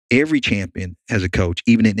 Every champion has a coach,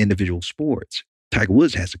 even in individual sports. Tiger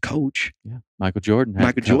Woods has a coach. Yeah. Michael Jordan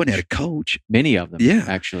had a coach. Many of them,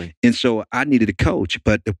 actually. And so I needed a coach.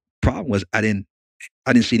 But the problem was I didn't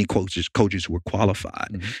see any coaches who were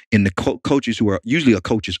qualified. And the coaches who are usually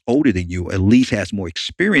coaches older than you, at least has more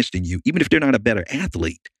experience than you, even if they're not a better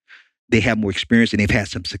athlete, they have more experience and they've had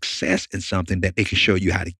some success in something that they can show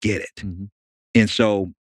you how to get it. And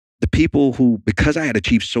so the people who, because I had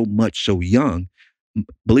achieved so much so young,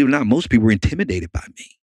 believe it or not, most people were intimidated by me,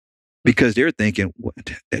 because they're thinking, what,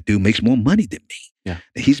 that dude makes more money than me. Yeah.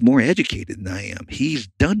 He's more educated than I am. He's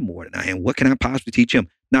done more than I am. What can I possibly teach him?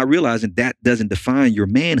 Not realizing that doesn't define your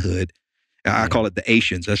manhood. I call it the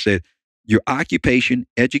Asians. I said, Your occupation,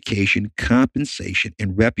 education, compensation,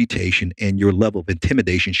 and reputation and your level of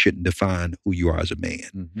intimidation shouldn't define who you are as a man.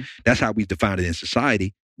 Mm-hmm. That's how we define it in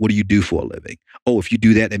society. What do you do for a living? Oh, if you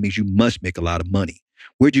do that, that means you must make a lot of money.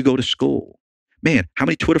 Where'd you go to school? Man, how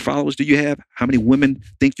many Twitter followers do you have? How many women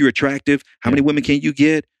think you're attractive? How many women can you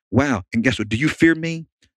get? Wow. And guess what? Do you fear me?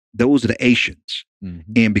 Those are the Asians.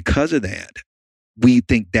 Mm-hmm. And because of that, we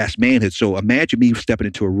think that's manhood. So imagine me stepping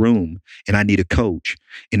into a room and I need a coach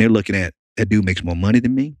and they're looking at that dude makes more money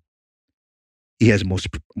than me. He has a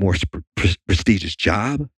more prestigious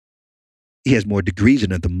job. He has more degrees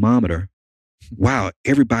than a thermometer. Wow,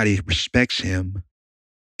 everybody respects him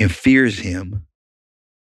and fears him.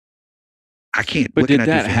 I can't. But did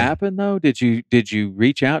that happen though? Did you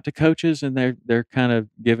reach out to coaches and they're kind of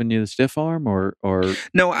giving you the stiff arm or?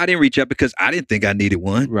 No, I didn't reach out because I didn't think I needed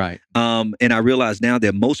one. Right. And I realized now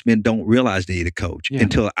that most men don't realize they need a coach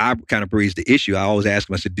until I kind of breeze the issue. I always ask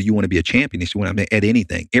them, I said, do you want to be a champion? He said, well, at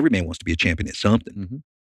anything. Every man wants to be a champion at something. Mm-hmm.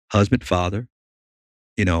 Husband, father,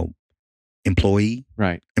 employee,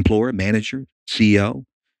 right, employer, manager, CEO.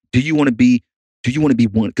 Do you want to be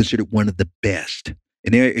considered one of the best?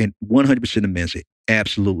 And 100% of men say,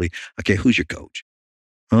 absolutely. Okay, who's your coach?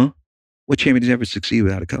 Huh? What champion has ever succeeded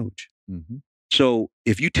without a coach? Mm-hmm. So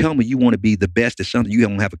if you tell me you want to be the best at something, you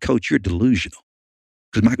don't have a coach, you're delusional.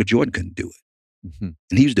 Because Michael Jordan couldn't do it. Mm-hmm.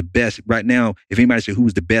 And he was the best. Right now, if anybody says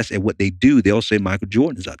who's the best at what they do, they'll say Michael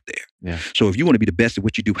Jordan is up there. Yeah. So if you want to be the best at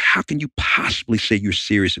what you do, how can you possibly say you're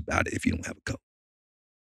serious about it if you don't have a coach?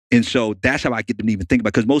 And so that's how I get them to even think about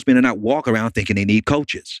it, because most men are not walking around thinking they need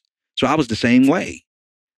coaches. So I was the same way.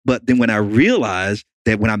 But then when I realized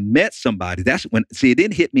that when I met somebody, that's when, it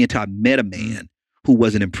didn't hit me until I met a man who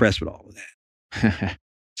wasn't impressed with all of that.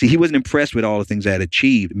 See, he wasn't impressed with all the things I had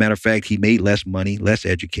achieved. Matter of fact, he made less money, less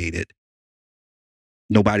educated.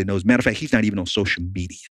 Nobody knows. Matter of fact, he's not even on social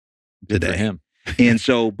media today. Good for him. And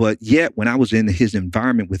so, but yet when I was in his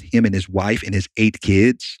environment with him and his wife and his 8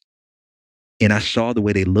 kids, and I saw the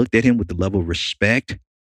way they looked at him with the level of respect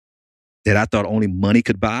that I thought only money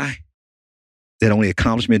could buy, that only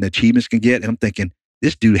accomplishment and achievements can get. And I'm thinking,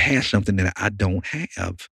 this dude has something that I don't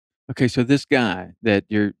have. Okay. So this guy that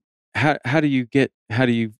you're, how do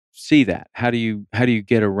you see that? How do you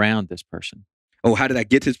get around this person? Oh, how did I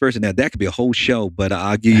get to this person? Now that could be a whole show, but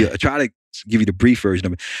I'll try to give you the brief version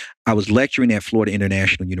of it. I was lecturing at Florida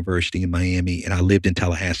International University in Miami, and I lived in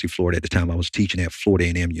Tallahassee, Florida at the time. I was teaching at Florida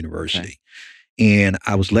A&M University. Okay. And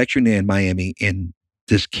I was lecturing there in Miami, and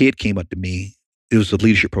this kid came up to me. It was a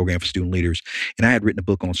leadership program for student leaders. And I had written a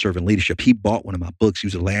book on servant leadership. He bought one of my books. He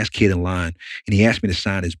was the last kid in line. And he asked me to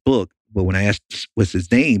sign his book. But when I asked what's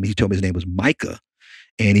his name, he told me his name was Micah.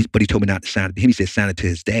 But he told me not to sign it to him. He said, sign it to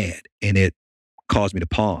his dad. And it caused me to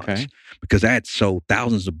pause because I had sold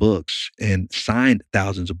thousands of books and signed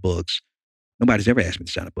thousands of books. Nobody's ever asked me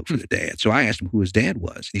to sign a book for their dad. So I asked him who his dad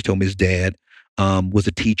was. And he told me his dad was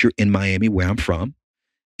a teacher in Miami, where I'm from.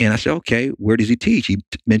 And I said, okay, where does he teach? He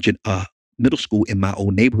mentioned middle school in my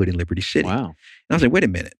old neighborhood in Liberty City. Wow. And I was like, wait a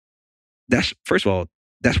minute. First of all,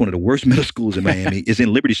 that's one of the worst middle schools in Miami. Is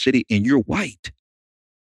in Liberty City, and you're white.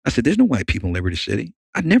 I said, there's no white people in Liberty City.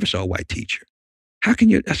 I never saw a white teacher. How can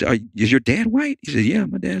you? I said, is your dad white? He said, yeah,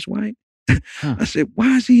 my dad's white. Huh. I said,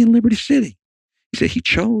 why is he in Liberty City? He said, he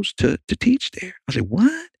chose to teach there. I said,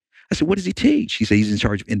 what? I said, what does he teach? He said, he's in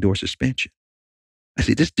charge of indoor suspension. I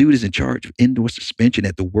said, this dude is in charge of indoor suspension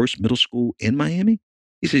at the worst middle school in Miami?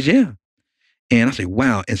 He says, yeah. And I said,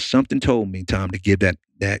 wow. And something told me, Tom, to give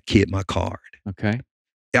that kid my card. Okay.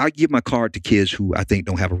 I give my card to kids who I think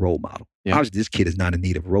don't have a role model. Yeah. Obviously, this kid is not in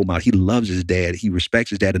need of a role model. He loves his dad. He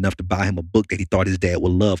respects his dad enough to buy him a book that he thought his dad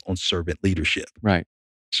would love on servant leadership. Right.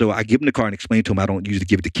 So I give him the card and explain to him I don't usually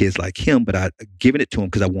give it to kids like him, but I've given it to him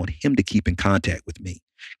because I want him to keep in contact with me,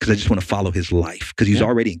 because I just want to follow his life, because he's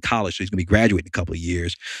already in college, so he's going to be graduating in a couple of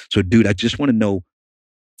years. So, dude, I just want to know,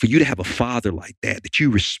 for you to have a father like that you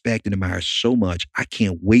respect and admire so much, I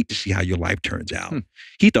can't wait to see how your life turns out.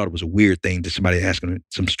 He thought it was a weird thing to somebody asking him,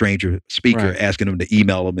 some stranger speaker asking him to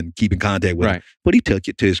email him and keep in contact with him. But he took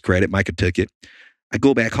it. To his credit, Micah took it. I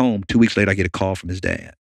go back home. 2 weeks later, I get a call from his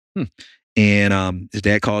dad. And his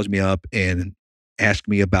dad calls me up and asks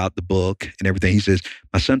me about the book and everything. He says,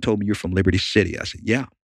 my son told me you're from Liberty City. I said, yeah.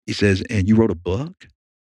 He says, and you wrote a book?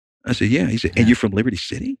 I said, yeah. He said, and you're from Liberty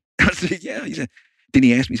City? I said, yeah. He said, then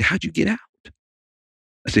he asked me, he said, how'd you get out?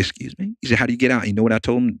 I said, excuse me? He said, how do you get out? You know what I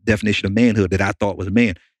told him? Definition of manhood that I thought was a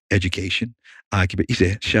man. Education. He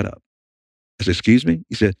said, shut up. I said, excuse me?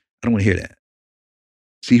 He said, I don't want to hear that.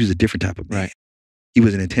 See, he was a different type of man. Right. He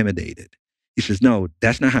wasn't intimidated. He says, no,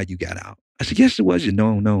 that's not how you got out. I said, yes, it was. He said,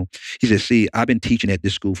 no. He said, see, I've been teaching at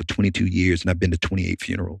this school for 22 years and I've been to 28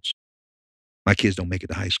 funerals. My kids don't make it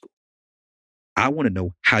to high school. I want to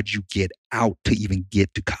know, how'd you get out to even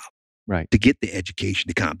get to college? Right. To get the education,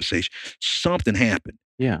 the compensation. Something happened.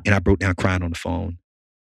 Yeah. And I broke down crying on the phone.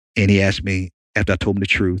 And he asked me, after I told him the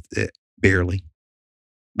truth, that barely,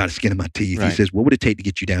 by the skin of my teeth, Right. he says, what would it take to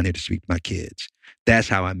get you down here to speak to my kids? That's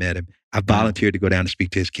how I met him. I volunteered to go down to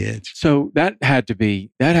speak to his kids. So that had to be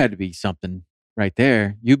something right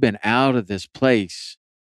there. You've been out of this place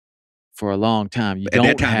for a long time. At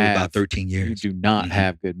that time, it was about 13 years. You do not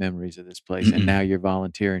have good memories of this place. And now you're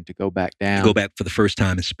volunteering to go back down. Go back for the first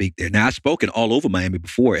time and speak there. Now, I've spoken all over Miami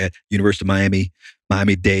before, at University of Miami,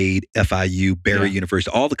 Miami-Dade, FIU, Barry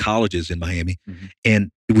University, all the colleges in Miami,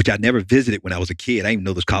 and which I never visited when I was a kid. I didn't even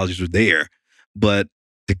know those colleges were there. But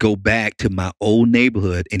to go back to my old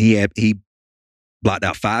neighborhood, and he blocked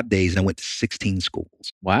out 5 days, and I went to 16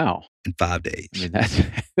 schools. Wow. In 5 days. I mean, that's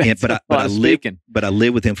but I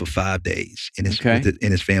lived with him for 5 days in his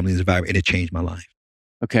family, his environment, and it changed my life.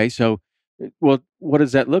 Okay. So, well, what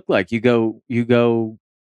does that look like? You go,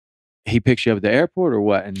 he picks you up at the airport or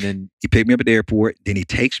what? And then he picked me up at the airport. Then he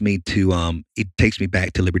takes me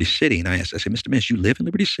back to Liberty City. And I said, Mr. Miss, you live in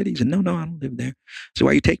Liberty City? He said, no, I don't live there. So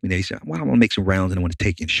why you take me there? He said, well, I want to make some rounds and I want to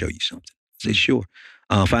take you and show you something. I said, sure.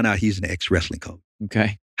 Find out he's an ex-wrestling coach.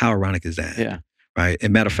 Okay. How ironic is that? Yeah. Right.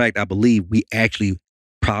 And matter of fact, I believe we actually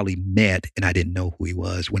probably met and I didn't know who he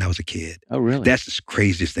was when I was a kid. Oh, really? That's the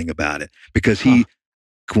craziest thing about it. Because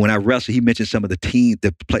when I wrestled, he mentioned some of the team,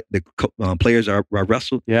 the players I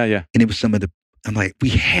wrestled. Yeah. And it was some of the, I'm like, we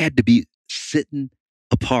had to be sitting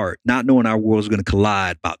apart, not knowing our worlds were going to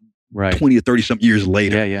collide about 20 or 30 some years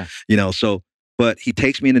later. Yeah. You know, so, but he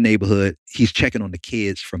takes me in the neighborhood. He's checking on the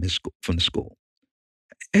kids from the school.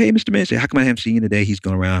 Hey, Mr. Man, how come I haven't seen you today? He's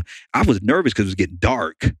going around. I was nervous because it was getting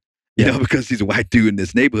dark, you know, because he's a white dude in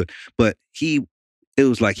this neighborhood. But it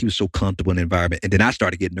was like he was so comfortable in the environment. And then I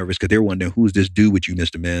started getting nervous because they were wondering, who's this dude with you,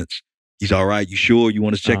 Mr. Mintz? He's all right. You sure you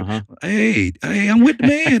want to check? Hey, I'm with the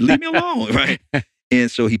man. Leave me alone, right? And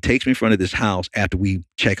so he takes me in front of this house after we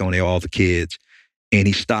check on all the kids. And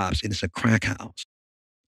he stops, and it's a crack house.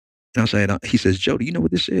 And I said, he says, Joe, do you know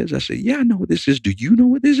what this is? I said, yeah, I know what this is. Do you know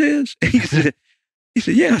what this is? And he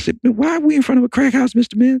said, yeah. I said, why are we in front of a crack house,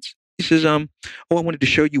 Mr. Mintz? He says, I wanted to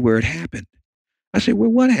show you where it happened. I said, well,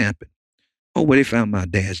 what happened? Oh, well, they found my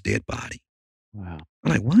dad's dead body. Wow.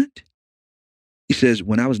 I'm like, what? He says,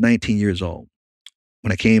 when I was 19 years old,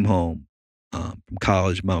 when I came home from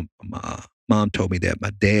college, my mom told me that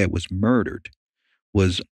my dad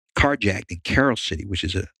was carjacked in Carroll City, which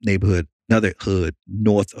is another hood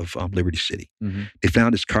north of Liberty City. They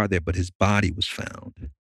found his car there, but his body was found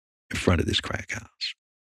in front of this crack house.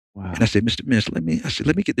 Wow. And I said, Mr. Miss,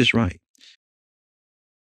 let me get this right.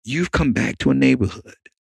 You've come back to a neighborhood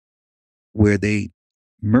where they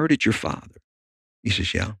murdered your father. He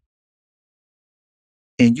says, yeah.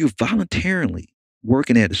 And you're voluntarily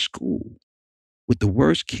working at a school with the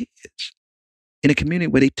worst kids in a community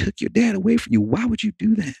where they took your dad away from you. Why would you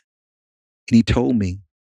do that? And he told me,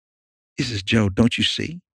 he says, Joe, don't you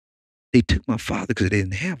see? They took my father because they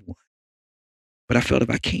didn't have one. But I felt if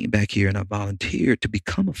I came back here and I volunteered to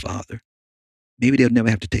become a father, maybe they'll never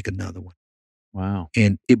have to take another one. Wow.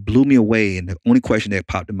 And it blew me away. And the only question that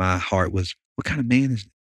popped in my heart was, what kind of man is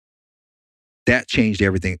it? That changed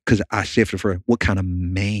everything because I said for the first, what kind of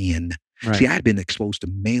man? Right. See, I'd been exposed to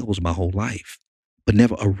males my whole life, but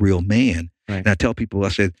never a real man. Right. And I tell people, I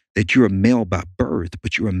said that you're a male by birth,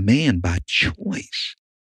 but you're a man by choice.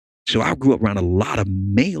 So I grew up around a lot of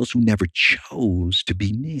males who never chose to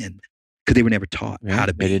be men. Because they were never taught how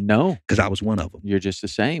to be. They didn't know. Because I was one of them. You're just the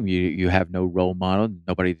same. You have no role model,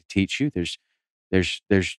 nobody to teach you. There's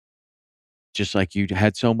just like you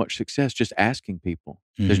had so much success just asking people.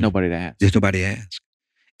 There's nobody to ask. There's nobody to ask.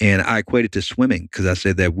 And I equated to swimming because I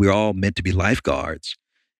said that we're all meant to be lifeguards.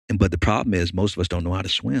 But the problem is most of us don't know how to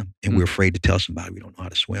swim. And we're afraid to tell somebody we don't know how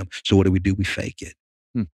to swim. So what do? We fake it.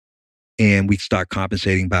 And we start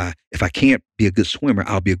compensating by, if I can't be a good swimmer,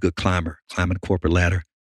 I'll be a good climber. Climbing the corporate ladder.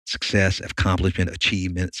 Success, accomplishment,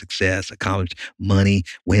 achievement, success, accomplishment, money,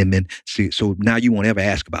 women. See, so now you won't ever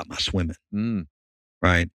ask about my swimming.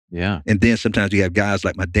 Right? Yeah. And then sometimes you have guys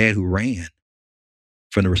like my dad who ran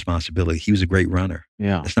from the responsibility. He was a great runner.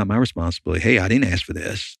 Yeah. That's not my responsibility. Hey, I didn't ask for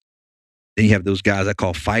this. Then you have those guys I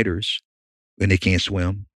call fighters when they can't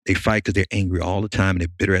swim. They fight because they're angry all the time and they're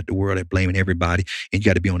bitter at the world. They're blaming everybody. And you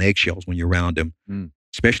got to be on eggshells when you're around them,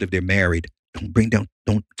 especially if they're married.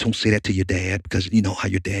 Don't say that to your dad because you know how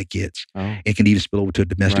your dad gets. It can even spill over to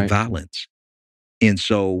domestic violence. And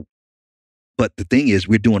so, but the thing is,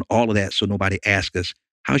 we're doing all of that so nobody asks us,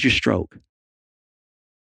 how's your stroke?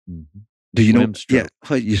 Do you know? Stroke.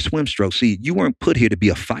 Yeah, your swim stroke. See, you weren't put here to be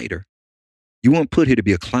a fighter. You weren't put here to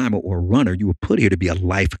be a climber or a runner. You were put here to be a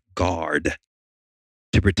lifeguard,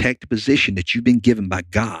 to protect the position that you've been given by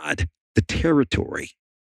God, the territory,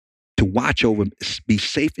 to watch over, be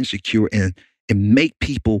safe and secure, and make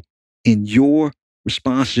people in your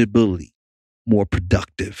responsibility more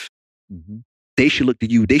productive. Mm-hmm. They should look to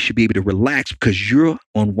you. They should be able to relax because you're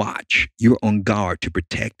on watch. You're on guard to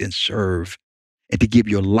protect and serve and to give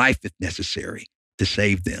your life if necessary to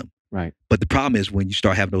save them. Right. But the problem is when you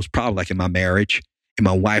start having those problems, like in my marriage, and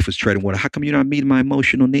my wife was treading water, how come you're not meeting my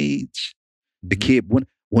emotional needs? Mm-hmm. The kid, one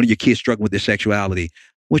of your kids struggling with their sexuality,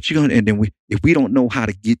 what you gonna? And then if we don't know how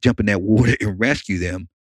to jump in that water and rescue them,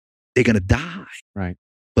 they're gonna die. Right.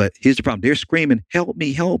 But here's the problem: they're screaming, "Help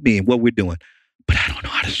me, help me!" And what we're doing, but I don't know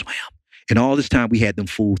how to swim. And all this time we had them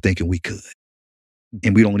fooled thinking we could,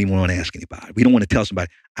 and we don't even want to ask anybody. We don't want to tell somebody,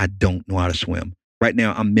 "I don't know how to swim." Right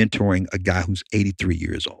now, I'm mentoring a guy who's 83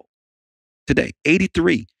 years old. Today,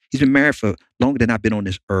 83. He's been married for longer than I've been on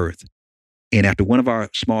this earth. And after one of our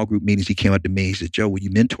small group meetings, he came up to me. He said, "Joe, will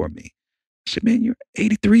you mentor me?" I said, "Man, you're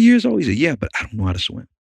 83 years old." He said, "Yeah, but I don't know how to swim."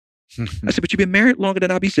 I said, "But you've been married longer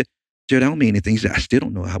than I've been." He said, "Joe, that don't mean anything." He said, "I still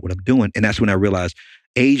don't know what I'm doing." And that's when I realized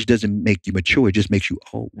age doesn't make you mature. It just makes you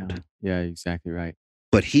old. No. Yeah, exactly right.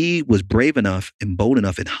 But he was brave enough and bold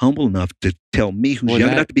enough and humble enough to tell me, who's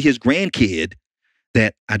young enough to be his grandkid,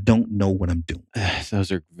 that I don't know what I'm doing.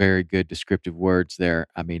 Those are very good descriptive words there.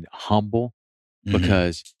 I mean, humble,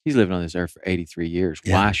 because he's living on this earth for 83 years.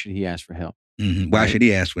 Yeah. Why should he ask for help? Mm-hmm. Why should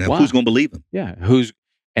he ask for help? Who's going to believe him? Yeah.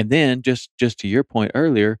 And then just to your point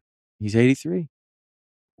earlier, he's 83.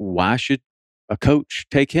 Why should a coach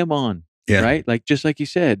take him on? Yeah. Right? Like, just like you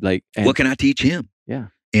said, what can I teach him? Yeah.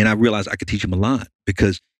 And I realized I could teach him a lot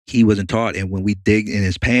because he wasn't taught. And when we dig in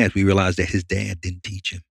his past, we realized that his dad didn't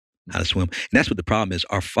teach him how to swim. And that's what the problem is.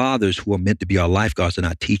 Our fathers who are meant to be our lifeguards are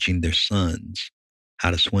not teaching their sons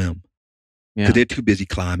how to swim because they're too busy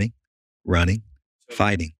climbing, running,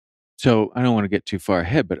 fighting. So I don't want to get too far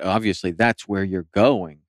ahead, but obviously that's where you're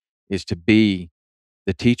going, is to be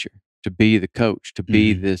the teacher, to be the coach, to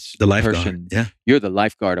be the lifeguard person. Yeah. You're the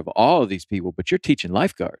lifeguard of all of these people, but you're teaching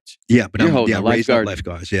lifeguards. Yeah, but I'm raising up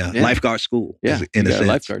lifeguards. Yeah. Lifeguard school. Yeah, in a sense.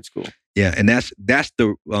 Lifeguard school. Yeah, and that's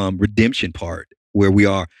the redemption part where we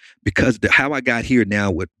are, because how I got here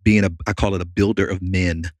now with being I call it a builder of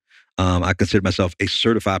men. I consider myself a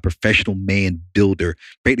certified professional man builder.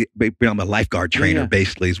 I'm a lifeguard trainer,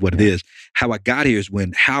 basically, is what it is. How I got here is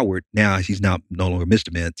when Howard, now he's no longer Mr.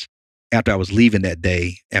 Mintz, after I was leaving that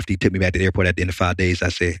day, after he took me back to the airport at the end of 5 days, I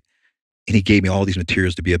said, and he gave me all these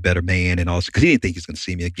materials to be a better man and all this, because he didn't think he's going to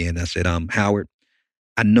see me again. I said, Howard,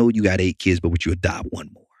 I know you got 8 kids, but would you adopt one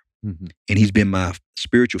more? Mm-hmm. And he's been my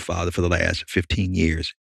spiritual father for the last 15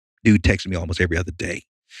 years. Dude texts me almost every other day.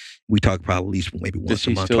 We talk probably at least maybe once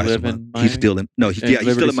a month, twice a month. He's still in, he's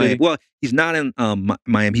still in Miami. Well, he's not in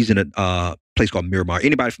Miami. He's in a place called Miramar.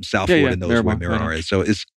 Anybody from South Florida knows where Miramar is. So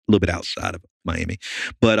it's a little bit outside of Miami.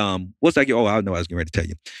 But I know I was getting ready to tell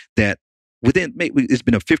you that it's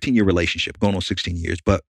been a 15-year relationship, going on 16 years.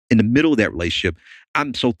 But in the middle of that relationship,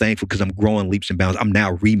 I'm so thankful because I'm growing leaps and bounds. I'm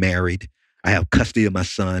now remarried. I have custody of my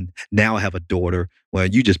son. Now I have a daughter. Well,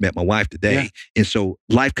 you just met my wife today. Yeah. And so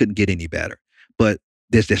life couldn't get any better. But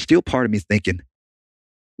there's still part of me thinking,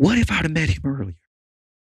 what if I'd have met him earlier?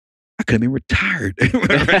 I could have been retired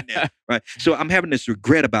right now. Right? So I'm having this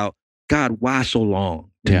regret about, God, why so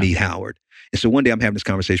long to meet Howard? And so one day I'm having this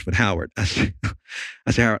conversation with Howard. I said,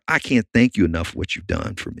 Howard, I can't thank you enough for what you've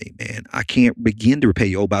done for me, man. I can't begin to repay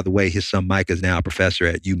you. Oh, by the way, his son Mike is now a professor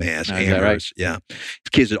at UMass. Is that right? Yeah. His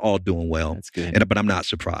kids are all doing well. That's good. But I'm not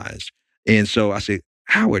surprised. And so I said,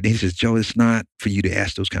 Howard, and he says, Joe, it's not for you to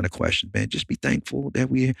ask those kind of questions, man. Just be thankful that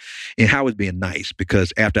we're. And Howard's being nice,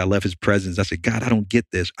 because after I left his presence, I said, God, I don't get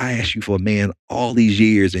this. I asked you for a man all these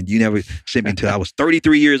years, and you never sent me until I was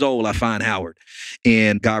 33 years old. I find Howard.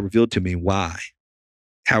 And God revealed to me why.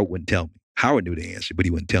 Howard wouldn't tell me. Howard knew the answer, but he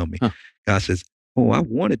wouldn't tell me. Huh. God says, I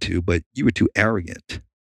wanted to, but you were too arrogant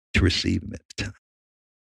to receive him at the time.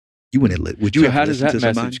 You wouldn't let. Would you? So how does that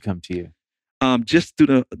message come to you? Just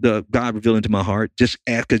through the God revealing to my heart. Just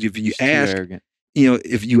ask, because if you ask,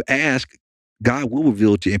 if you ask, God will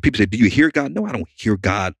reveal to you. And people say, do you hear God? No, I don't hear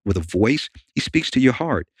God with a voice. He speaks to your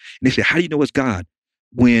heart. And they say, how do you know it's God?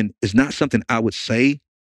 When it's not something I would say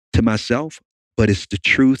to myself, but it's the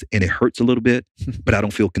truth and it hurts a little bit, but I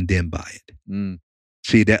don't feel condemned by it. Mm.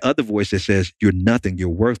 See, that other voice that says, you're nothing, you're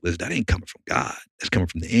worthless, that ain't coming from God. That's coming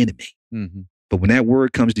from the enemy. Mm-hmm. But when that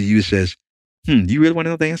word comes to you, it says, do you really want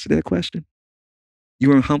to know the answer to that question? You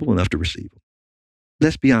weren't humble enough to receive him.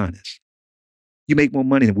 Let's be honest. You make more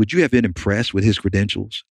money. Would you have been impressed with his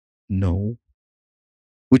credentials? No.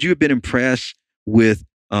 Would you have been impressed with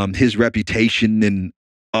his reputation and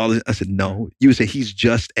all this. I said, no. You would say he's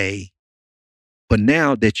just a. But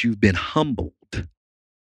now that you've been humbled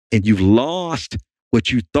and you've lost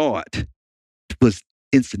what you thought was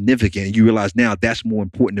insignificant, and you realize now that's more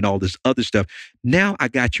important than all this other stuff. Now I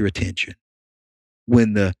got your attention.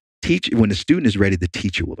 When the student is ready, the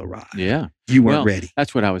teacher will arrive. Yeah. You weren't ready.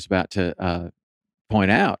 That's what I was about to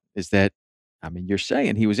point out, is that, I mean, you're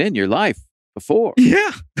saying he was in your life before.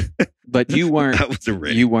 Yeah. But you weren't. I wasn't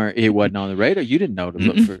ready. You weren't. It wasn't on the radar. You didn't know to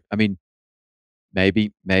look for. I mean,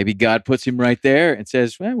 maybe God puts him right there and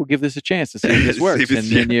says, "Well, we'll give this a chance to see if this works." And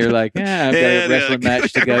then you're like, I've got a wrestling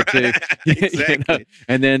match to go to." Exactly.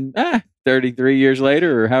 And then 33 years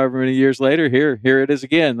later, or however many years later, here it is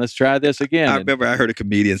again. Let's try this again. I remember I heard a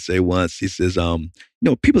comedian say once. He says,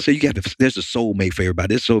 people say there's a soulmate for everybody.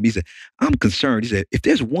 There's soulmate. He said, I'm concerned. He said, if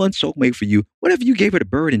there's one soulmate for you, what if you gave her the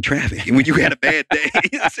bird in traffic and when you had a bad day?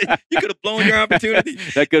 He said, you could have blown your opportunity.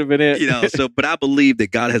 That could have been it. But I believe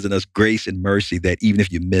that God has in us grace and mercy that even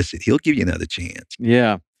if you miss it, He'll give you another chance.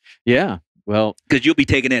 Yeah. Yeah. Well, because you'll be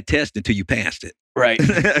taking that test until you passed it. Right.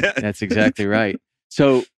 That's exactly right.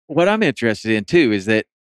 So what I'm interested in too is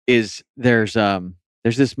there's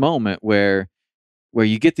this moment where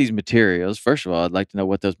you get these materials. First of all, I'd like to know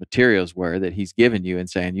what those materials were that he's given you and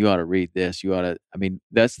saying, you ought to read this. You ought to, I mean,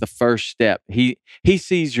 that's the first step. He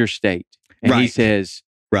sees your state and he says,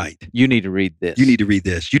 right, you need to read this. You need to read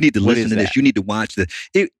this. You need to listen to this. You need to watch this.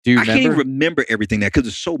 Do you remember? I can't even remember everything now because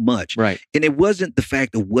there's so much. Right. And it wasn't the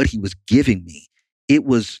fact of what he was giving me. It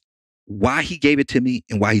was why he gave it to me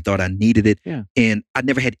and why he thought I needed it. Yeah. And I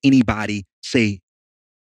never had anybody say,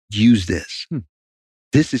 use this.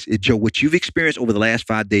 This is it, Joe. What you've experienced over the last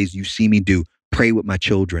 5 days, you see me do. Pray with my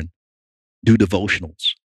children, do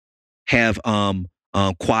devotionals, have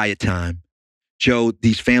quiet time. Joe,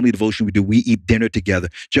 these family devotions we do, we eat dinner together.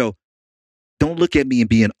 Joe, don't look at me and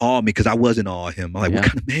be in awe of me because I was in awe of him. I'm like, what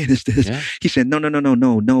kind of man is this? Yeah. He said, no,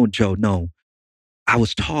 Joe, no. I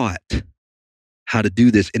was taught how to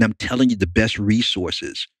do this. And I'm telling you the best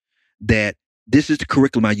resources that this is the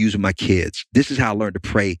curriculum I use with my kids. This is how I learned to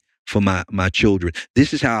pray for my children.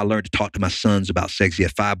 This is how I learned to talk to my sons about sex. He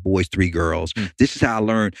had 5 boys, 3 girls. This is how I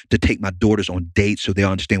learned to take my daughters on dates so they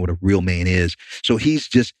understand what a real man is. So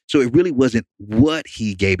it really wasn't what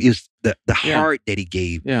he gave. It was the heart that he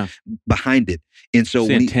gave behind it. And so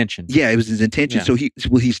the intention. It was his intention. Yeah.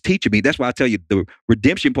 So he's teaching me. That's why I tell you the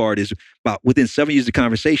redemption part is about within 7 years of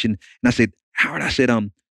conversation. And I said, Howard,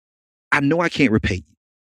 I know I can't repay you,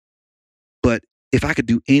 but if I could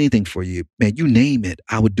do anything for you, man, you name it,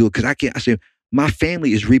 I would do it. Because I said, my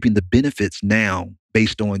family is reaping the benefits now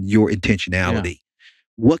based on your intentionality. Yeah.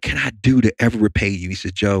 What can I do to ever repay you? He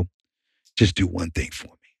said, Joe, just do one thing for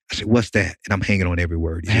me. I said, what's that? And I'm hanging on every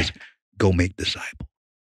word. He says, go make disciples.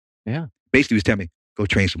 Yeah. Basically, he was telling me, go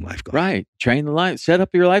train some lifeguards. Right. Train the life. Set up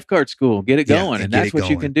your lifeguard school. Get it going. And that's what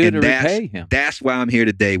you can do to repay him. That's why I'm here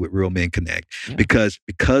today with Real Men Connect. Yeah.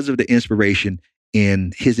 Because of the inspiration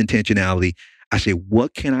in his intentionality, I said,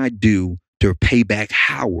 what can I do to pay back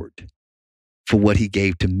Howard for what he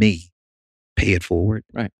gave to me? Pay it forward.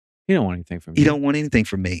 Right. He don't want anything from you. He don't want anything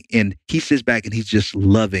from me. And he sits back and he's just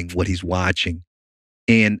loving what he's watching.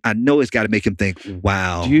 And I know it's got to make him think,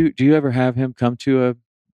 wow. Do you ever have him come to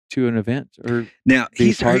an event? Or now,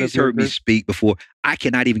 he's heard me speak before. I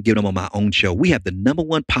cannot even get him on my own show. We have the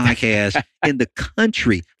 #1 podcast in the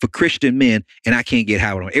country for Christian men, and I can't get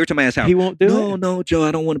Howard on. Every time I ask Howard, he won't do it. No, Joe,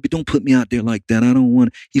 I don't want to be. Don't put me out there like that. I don't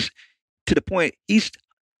want. He's to a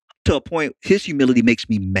point. His humility makes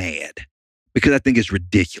me mad because I think it's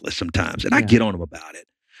ridiculous sometimes, and I get on him about it.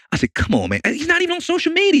 I said, "Come on, man. He's not even on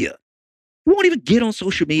social media. He won't even get on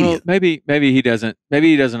social media." Well, maybe he doesn't.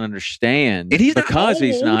 Maybe he doesn't understand, and he's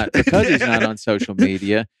he's not on social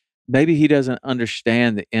media. Maybe he doesn't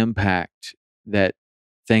understand the impact that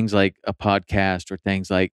things like a podcast or things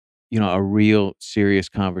like, a real serious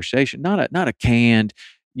conversation, not a canned,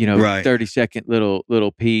 30-second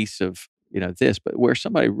little piece of, this, but where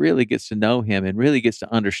somebody really gets to know him and really gets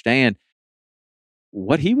to understand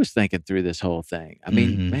what he was thinking through this whole thing. I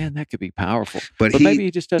mean, man, that could be powerful. But maybe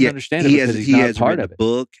he just doesn't understand it because he's not part of it.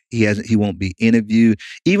 Book. He won't be interviewed.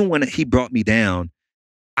 Even when he brought me down,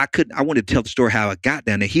 I wanted to tell the story how I got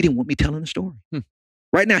down there. He didn't want me telling the story.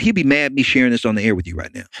 Right now, he'd be mad at me sharing this on the air with you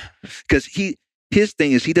right now. Because his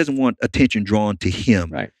thing is he doesn't want attention drawn to him.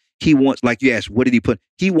 Right. He wants, like you asked, what did he put?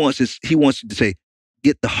 He wants to say,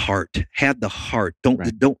 get the heart, have the heart.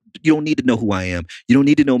 You don't need to know who I am. You don't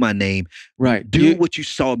need to know my name. Right. Do what you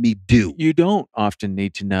saw me do. You don't often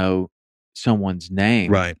need to know someone's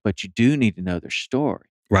name. Right. But you do need to know their story.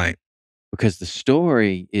 Right. Because the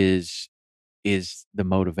story is is the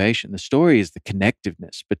motivation. The story is the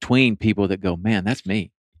connectiveness between people that go, man, that's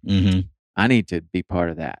me. Mm-hmm. I need to be part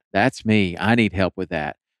of that. That's me. I need help with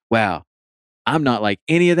that. Wow. I'm not like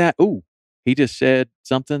any of that. Ooh, he just said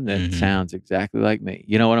something that sounds exactly like me.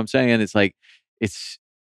 You know what I'm saying? It's like, it's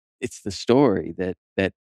the story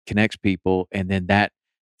that connects people. And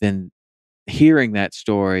then hearing that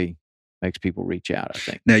story makes people reach out, I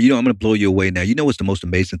think. Now, I'm going to blow you away now. You know what's the most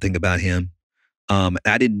amazing thing about him?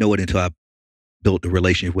 I didn't know it until I built a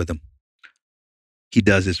relationship with him. He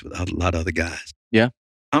does this with a lot of other guys. Yeah.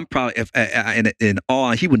 I'm probably,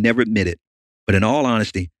 he would never admit it, but in all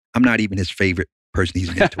honesty, I'm not even his favorite person he's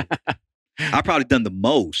mentored. I've probably done the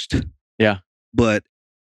most. Yeah. But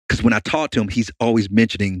because when I talk to him, he's always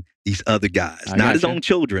mentioning these other guys, not his own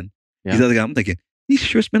children. Yeah. These other guys, I'm thinking, he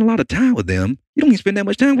sure spent a lot of time with them. You don't even spend that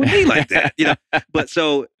much time with me like that, But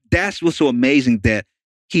so that's what's so amazing that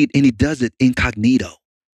he does it incognito.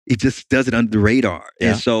 He just does it under the radar.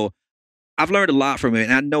 Yeah. And so I've learned a lot from him,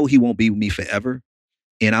 and I know he won't be with me forever.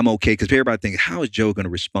 And I'm okay, because everybody thinks, how is Joe going to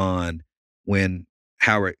respond when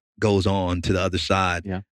Howard goes on to the other side?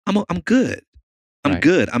 Yeah. I'm good. I'm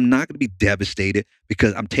good. I'm not going to be devastated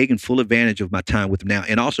because I'm taking full advantage of my time with him now.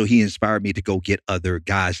 And also, he inspired me to go get other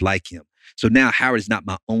guys like him. So now Howard is not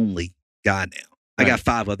my only guy now. I got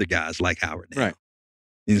 5 other guys like Howard now. Right.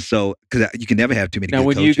 And so, because you can never have too many. Now,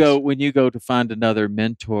 when you go to find another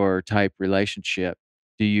mentor type relationship,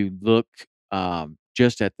 do you look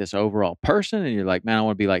just at this overall person and you're like, man, I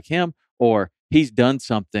want to be like him, or he's done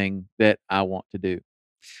something that I want to do?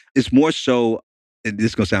 It's more so, and this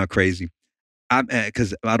is going to sound crazy,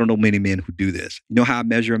 because I don't know many men who do this. You know how I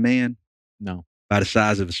measure a man? No. By the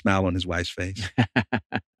size of a smile on his wife's face.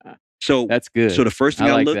 So that's good. So the first thing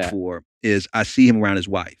I look for is I see him around his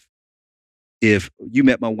wife. If you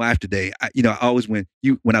met my wife today, I always when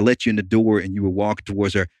I let you in the door and you were walking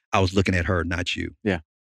towards her, I was looking at her, not you. Yeah.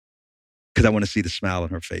 Because I want to see the smile on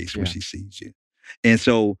her face when she sees you. And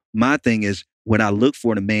so my thing is, what I look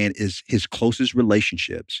for in a man is his closest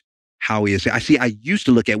relationships, how he is. I used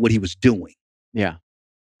to look at what he was doing. Yeah.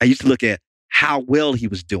 I used to look at how well he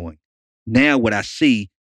was doing. Now what I see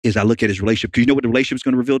is I look at his relationship. Because you know what the relationship is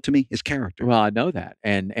going to reveal to me? His character. Well, I know that.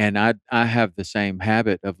 And I have the same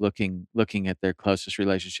habit of looking at their closest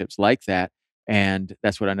relationships like that. And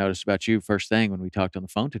that's what I noticed about you first thing when we talked on the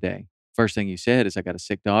phone today. First thing you said is, I got a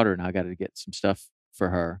sick daughter and I got to get some stuff for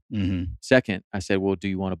her. Mm-hmm. Second, I said, well, do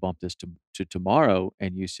you want to bump this to tomorrow?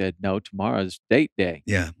 And you said, no, tomorrow's date day.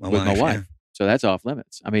 Yeah, my wife. Yeah. So that's off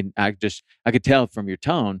limits. I mean, I could tell from your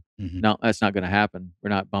tone, no, that's not going to happen. We're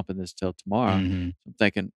not bumping this till tomorrow. Mm-hmm. So I'm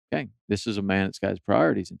thinking, okay, this is a man that's got his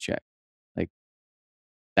priorities in check. Like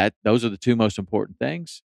that, those are the 2 most important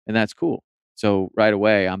things. And that's cool. So right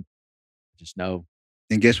away, I'm just know.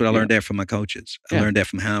 And guess what? I learned that from my coaches. I learned that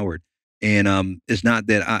from Howard. And it's not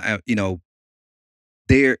that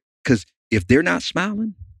because if they're not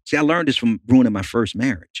smiling, see, I learned this from ruining my first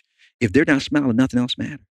marriage. If they're not smiling, nothing else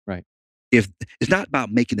matters. Right. If it's not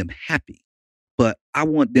about making them happy, but I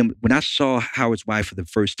want them, when I saw Howard's wife for the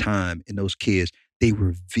first time and those kids, they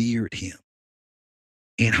revered him.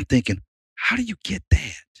 And I'm thinking, how do you get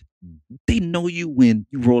that? Mm-hmm. They know you when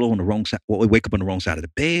you roll on the wrong side, or wake up on the wrong side of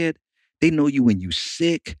the bed. They know you when you're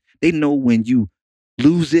sick. They know when you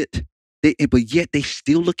lose it. But yet they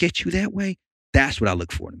still look at you that way. That's what I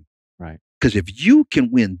look for them. Right. Because if you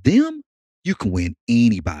can win them, you can win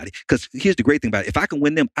anybody. Because here's the great thing about it. If I can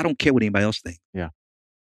win them, I don't care what anybody else thinks. Yeah.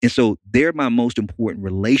 And so they're my most important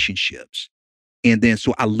relationships. And then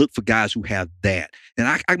so I look for guys who have that. And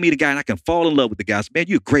I meet a guy and I can fall in love with the guys. Man,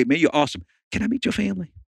 you're great, man. You're awesome. Can I meet your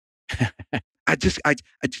family? I just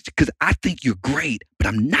because I think you're great, but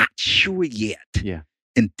I'm not sure yet. Yeah.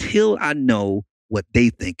 Until I know what they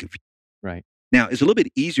think of you. Right. Now, it's a little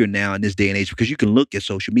bit easier now in this day and age because you can look at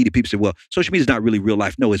social media. People say, well, social media is not really real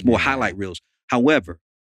life. No, it's more highlight reels. However,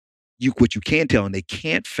 what you can tell, and they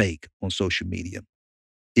can't fake on social media,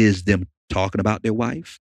 is them talking about their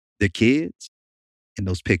wife, their kids, and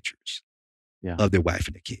those pictures of their wife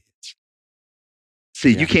and their kids.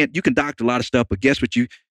 See, you can doctor a lot of stuff, but guess what?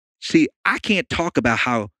 I can't talk about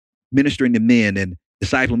how ministering to men and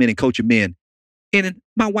discipling men and coaching men, and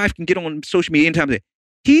my wife can get on social media anytime.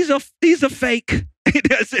 He's a fake. He's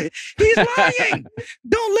lying.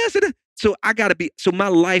 Don't listen. So so my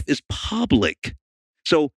life is public.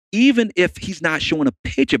 So even if he's not showing a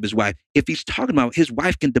picture of his wife, if he's talking about his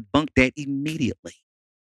wife can debunk that immediately.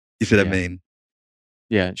 You see what I mean?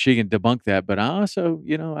 Yeah, she can debunk that. But I also,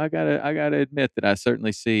 I gotta admit that I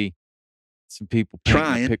certainly see some people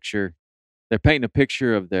painting a picture. They're painting a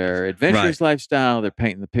picture of their adventurous lifestyle. They're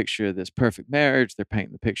painting the picture of this perfect marriage. They're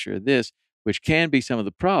painting the picture of this, which can be some of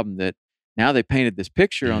the problem that Now they painted this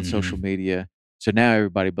picture on social media, so now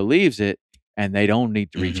everybody believes it, and they don't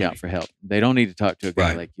need to reach out for help. They don't need to talk to a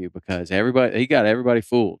guy like you because he got everybody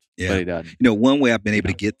fooled, but he doesn't. One way I've been able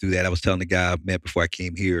to get through that, I was telling the guy I met before I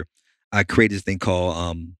came here, I created this thing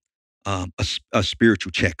called a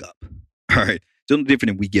spiritual checkup. All right. It's a little different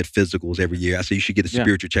than we get physicals every year. I say you should get a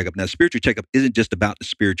spiritual checkup. Now, spiritual checkup isn't just about the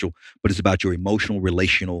spiritual, but it's about your emotional,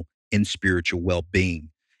 relational, and spiritual well-being.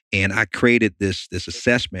 And I created this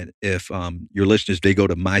assessment. If your listeners, they go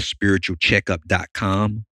to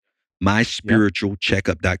myspiritualcheckup.com,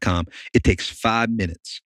 myspiritualcheckup.com. It takes 5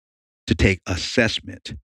 minutes to take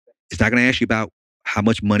assessment. It's not going to ask you about how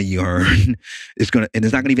much money you earn. It's not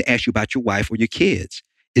going to even ask you about your wife or your kids.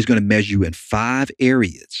 It's going to measure you in 5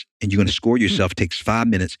 areas, and you're going to score yourself. It takes 5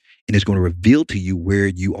 minutes, and it's going to reveal to you where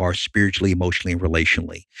you are spiritually, emotionally, and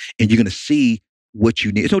relationally. And you're going to see what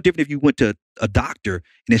you need. It's no different if you went to a doctor and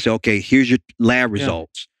they say, okay, here's your lab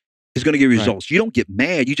results. It's going to give you results. You don't get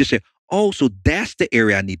mad. You just say, oh, so that's the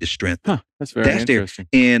area I need to strengthen. That's very interesting.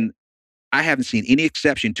 And I haven't seen any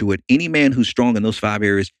exception to it. Any man who's strong in those 5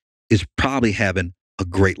 areas is probably having a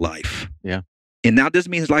great life. Yeah. And now it doesn't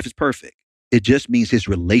mean his life is perfect. It just means his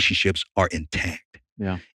relationships are intact.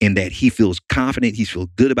 Yeah. And that he feels confident, he feels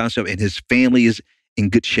good about himself, and his family is in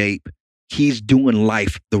good shape. He's doing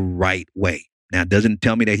life the right way. Now, it doesn't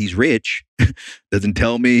tell me that he's rich. Doesn't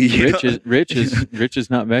tell me rich is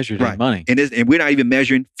not measured in money. And we're not even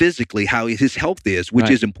measuring physically how his health is, which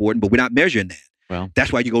is important, but we're not measuring that. Well,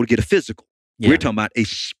 that's why you go to get a physical. We're talking about a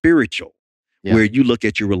spiritual. Where you look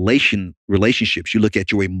at your relationships, you look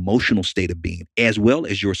at your emotional state of being, as well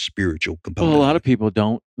as your spiritual component. Well, a lot of people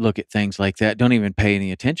don't look at things like that, don't even pay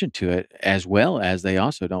any attention to it, as well as they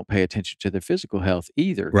also don't pay attention to their physical health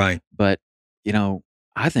either. Right. But,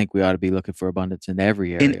 I think we ought to be looking for abundance in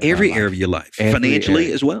every area. In every area of your life.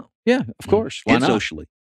 Financially as well. Yeah, of course. Why and not? Socially.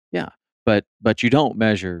 Yeah. But you don't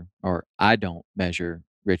measure, or I don't measure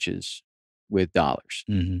riches with dollars.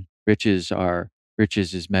 Mm-hmm. Riches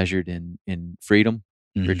is measured in freedom.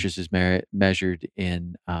 Mm-hmm. Riches is measured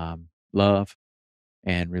in love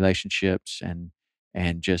and relationships and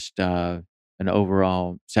just an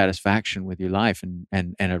overall satisfaction with your life and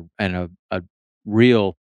a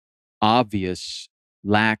real obvious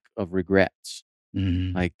lack of regrets.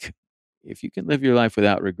 Mm-hmm. Like if you can live your life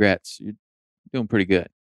without regrets, you're doing pretty good.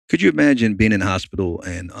 Could you imagine being in the hospital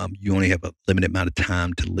and you only have a limited amount of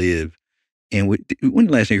time to live? And when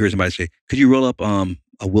the last time you heard somebody say, could you roll up a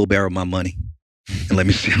wheelbarrow of my money and let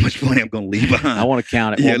me see how much money I'm going to leave behind? I want to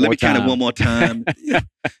count it let me count it one more time.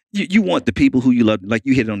 You want the people who you love, like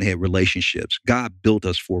you hit it on the head, relationships. God built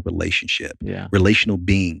us for relationship, relational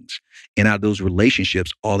beings. And out of those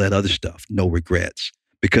relationships, all that other stuff, no regrets.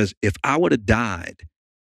 Because if I would have died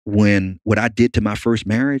when what I did to my first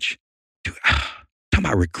marriage, dude, talking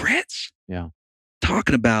about regrets,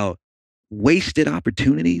 talking about wasted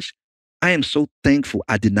opportunities. I am so thankful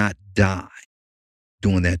I did not die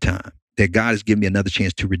during that time, that God has given me another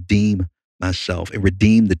chance to redeem myself and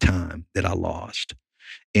redeem the time that I lost.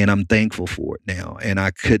 And I'm thankful for it now. And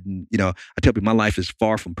I couldn't, I tell people my life is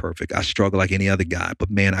far from perfect. I struggle like any other guy,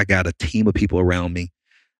 but man, I got a team of people around me.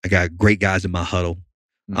 I got great guys in my huddle.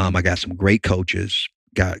 Mm-hmm. I got some great coaches,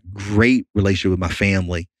 got great relationship with my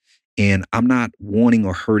family. And I'm not wanting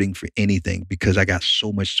or hurting for anything because I got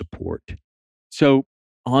so much support. So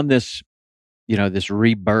on this, this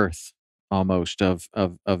rebirth almost of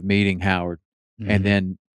meeting Howard, and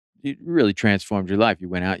then it really transformed your life. You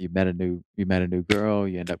went out, you met a new girl,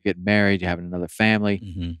 you end up getting married, you're having another family.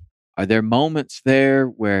 Mm-hmm. Are there moments there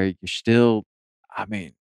where you're still, I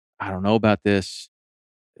don't know about this.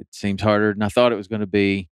 It seems harder than I thought it was going to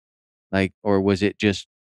be. Like, or was it just,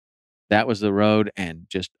 that was the road and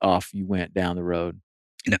just off you went down the road?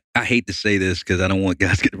 I hate to say this because I don't want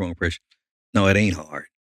guys to get the wrong impression. No, it ain't hard.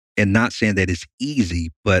 And not saying that it's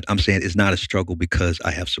easy, but I'm saying it's not a struggle because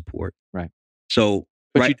I have support. Right. So,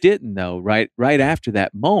 but you didn't though, right? Right after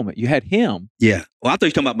that moment, you had him. Yeah. Well, I thought you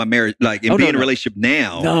were talking about my marriage, like in being in a relationship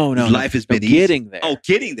now. No. Life has been easy. Getting there. Oh,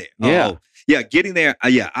 getting there. Yeah. Oh, yeah. Getting there.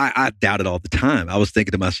 I doubted all the time. I was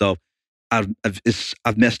thinking to myself, I've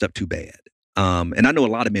messed up too bad. And I know a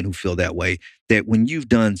lot of men who feel that way, that when you've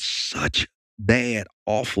done such bad,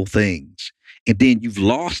 awful things, and then you've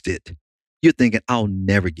lost it, you're thinking, I'll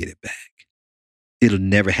never get it back. It'll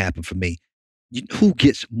never happen for me. Who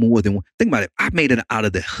gets more than one? Think about it. I made it out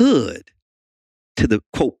of the hood to the,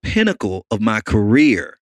 quote, pinnacle of my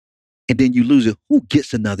career. And then you lose it. Who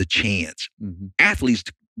gets another chance? Mm-hmm. Athletes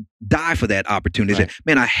die for that opportunity. Right. Say,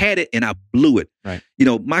 man, I had it and I blew it. Right.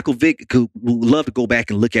 Michael Vick would love to go back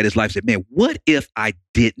and look at his life and say, man, what if I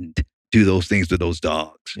didn't do those things to those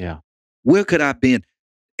dogs? Yeah. Where could I have been?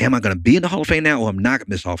 am I going to be in the Hall of Fame now, or I'm not going to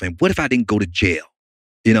miss Hall of Fame? What if I didn't go to jail?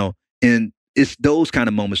 You know, and it's those kind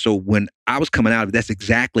of moments. So when I was coming out of it, that's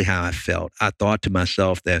exactly how I felt. I thought to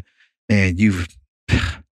myself that, man,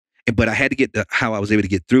 but I had to get how I was able to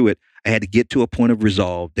get through it. I had to get to a point of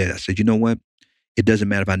resolve that I said, you know what? It doesn't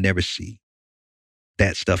matter if I never see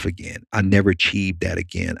that stuff again. I never achieve that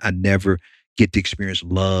again. I never get to experience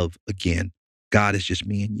love again. God is just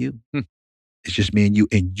me and you. It's just me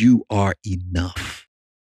and you are enough.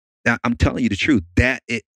 Now, I'm telling you the truth.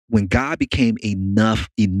 When God became enough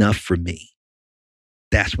for me,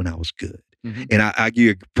 that's when I was good. Mm-hmm. And I give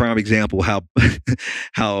you a prime example how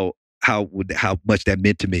much that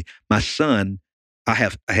meant to me. My son, I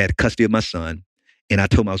had custody of my son, and I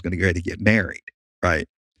told him I was going to get ready to get married, right?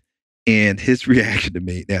 And his reaction to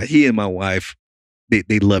me, now he and my wife,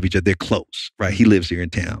 they love each other. They're close, right? He lives here in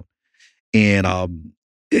town. And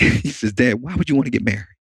he says, Dad, why would you want to get married?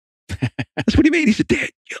 That's what he mean. He said, Dad,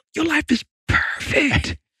 your life is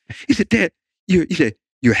perfect. He said, Dad,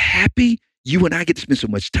 you're happy. You and I get to spend so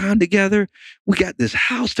much time together. We got this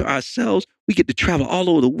house to ourselves. We get to travel all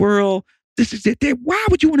over the world. This is it. Dad, why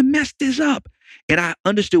would you want to mess this up? And I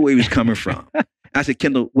understood where he was coming from. I said,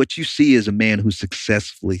 Kendall, what you see is a man who's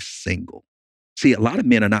successfully single. See, a lot of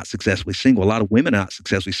men are not successfully single. A lot of women are not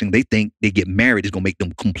successfully single. They think they get married is going to make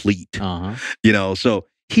them complete. Uh-huh. You know, so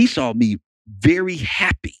he saw me very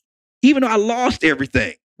happy, even though I lost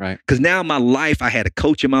everything. Right. Because now my life, I had a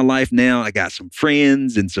coach in my life now. I got some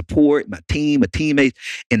friends and support, my team, my teammates.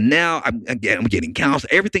 And now I'm getting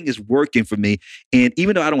counseling. Everything is working for me. And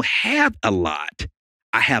even though I don't have a lot,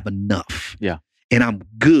 I have enough. Yeah. And I'm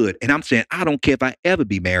good. And I'm saying, I don't care if I ever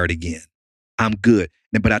be married again. I'm good.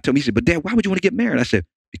 But I told him, he said, but Dad, why would you want to get married? I said,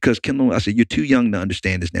 because Kendall, I said, you're too young to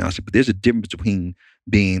understand this now. I said, but there's a difference between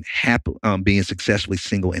being successfully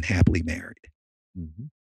single and happily married. Mm-hmm.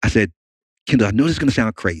 I said, Kendall, I know this is going to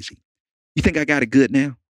sound crazy. You think I got it good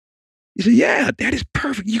now? He said, yeah, that is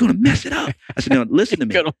perfect. You're going to mess it up. I said, now listen to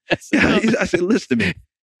me. I said, listen to me.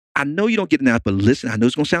 I know you don't get it now, but listen, I know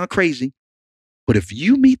it's going to sound crazy. But if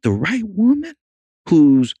you meet the right woman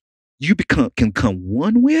who's can come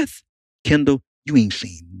one with, Kendall, you ain't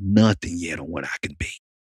seen nothing yet on what I can be.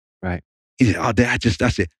 Right. He said, oh, Dad, I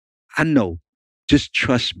said, I know. Just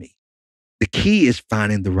trust me. The key is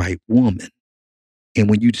finding the right woman. And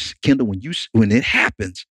Kendall, when it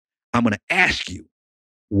happens, I'm going to ask you,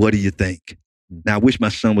 what do you think? Now, I wish my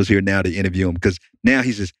son was here now to interview him, because now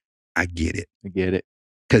he says, I get it. I get it.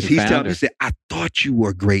 Because he's telling me, he said, I thought you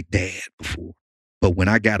were a great dad before. But when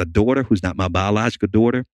I got a daughter who's not my biological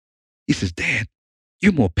daughter, he says, Dad,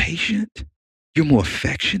 you're more patient. You're more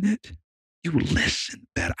affectionate. You listen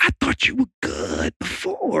better. I thought you were good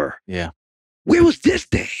before. Yeah. Where was this,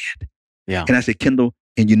 Dad? Yeah. And I said, Kendall,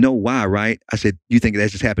 and you know why, right? I said, you think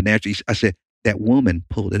that just happened naturally? I said, that woman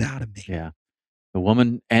pulled it out of me. Yeah. The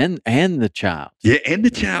woman and the child. Yeah, and the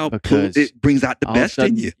child it brings out the best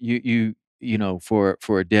in you. You know, for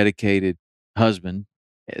a dedicated husband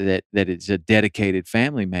that is a dedicated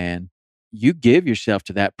family man, you give yourself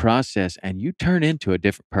to that process and you turn into a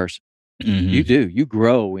different person. Mm-hmm. You do. You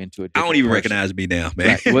grow into a different I don't even person. recognize me now,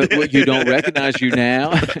 man. Right. Well, you don't recognize you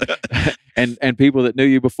now. and people that knew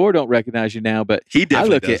you before don't recognize you now. But I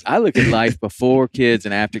look at life before kids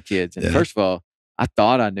and after kids. And first of all, I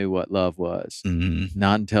thought I knew what love was. Mm-hmm.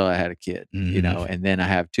 Not until I had a kid, mm-hmm. you know, and then I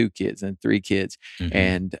have 2 kids and 3 kids. Mm-hmm.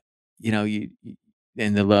 And, you know,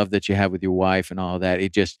 and the love that you have with your wife and all that,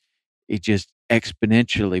 it just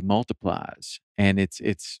exponentially multiplies. And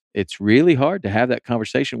it's really hard to have that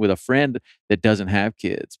conversation with a friend that doesn't have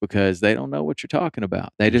kids, because they don't know what you're talking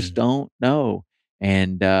about. They just don't know.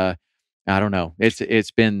 And I don't know.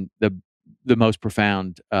 It's been the most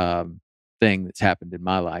profound thing that's happened in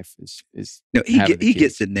my life is no, he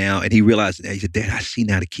gets it now, and he realizes it. He said, Dad, I see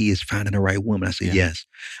now the key is finding the right woman. I said, yes.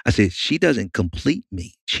 I said, she doesn't complete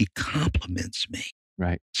me. She compliments me.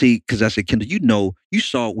 Right. See, because I said, Kendall, you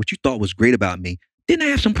saw what you thought was great about me. Didn't I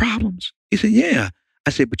have some problems? He said, yeah. I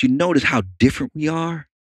said, but you notice how different we are?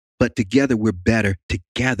 But together, we're better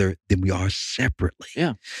together than we are separately.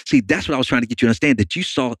 Yeah. See, that's what I was trying to get you to understand, that you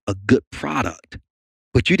saw a good product,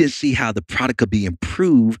 but you didn't see how the product could be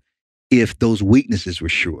improved if those weaknesses were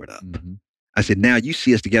shored up. Mm-hmm. I said, now you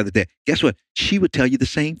see us together there. Guess what? She would tell you the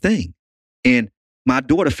same thing. And my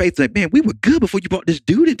daughter Faith was like, man, we were good before you brought this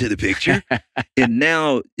dude into the picture. And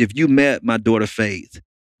now if you met my daughter Faith,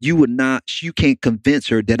 you can't convince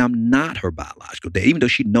her that I'm not her biological dad, even though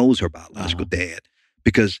she knows her biological dad.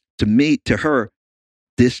 Because to her,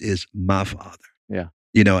 this is my father. Yeah.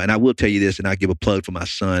 You know, and I will tell you this, and I'll give a plug for my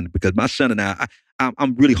son, because my son and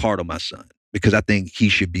I'm really hard on my son, because I think he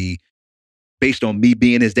should be based on me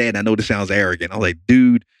being his dad. And I know this sounds arrogant. I'm like,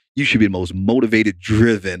 dude, you should be the most motivated,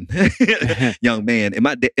 driven young man.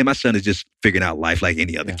 And my son is just figuring out life like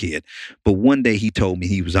any other kid. But one day he told me,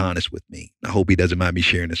 he was honest with me. I hope he doesn't mind me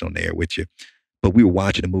sharing this on the air with you. But we were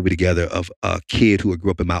watching a movie together of a kid who grew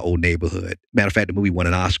up in my old neighborhood. Matter of fact, the movie won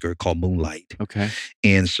an Oscar called Moonlight. Okay.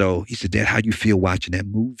 And so he said, Dad, how do you feel watching that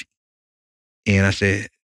movie? And I said,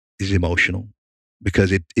 it's emotional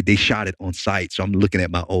because they shot it on site. So I'm looking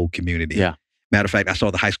at my old community. Yeah. Matter of fact, I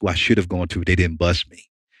saw the high school I should have gone to. They didn't bus me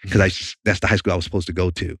because that's the high school I was supposed to go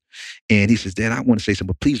to. And he says, Dad, I want to say something,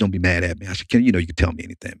 but please don't be mad at me. I said, you can tell me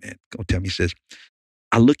anything, man. Go tell me. He says,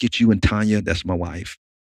 I look at you and Tanya, that's my wife.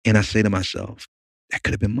 And I say to myself, that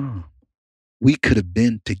could have been Mom. We could have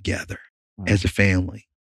been together as a family.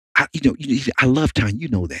 I love Tanya, you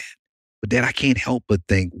know that. But Dad, I can't help but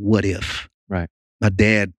think, what if my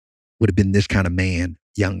dad would have been this kind of man,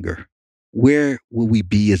 younger? Where will we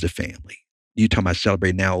be as a family? You're talking about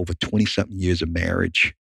celebrating now over 20-something years of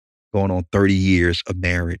marriage, going on 30 years of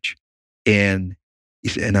marriage. And he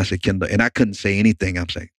said, and I said, Kendall, and I couldn't say anything. I'm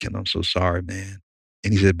saying, Kendall, I'm so sorry, man.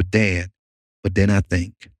 And he said, but Dad, but then I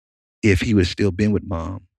think if he would have still been with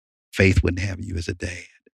Mom, Faith wouldn't have you as a dad.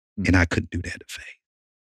 Mm-hmm. And I couldn't do that to Faith.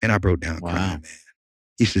 And I broke down crying, man.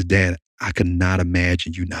 He says, Dad, I could not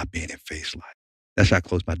imagine you not being in Faith's life. That's how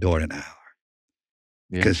close my daughter and I are.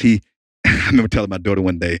 Because I remember telling my daughter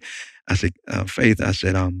one day, I said, Faith, I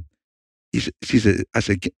said, she said, I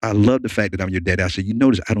said, I love the fact that I'm your dad. I said, you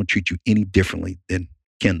notice I don't treat you any differently than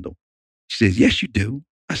Kendall. She says, yes, you do.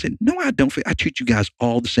 I said, no, I don't. I treat you guys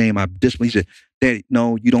all the same. I'm disciplined. He said, Daddy,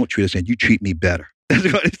 no, you don't treat us and you treat me better. That's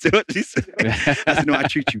what he said. I said, no, I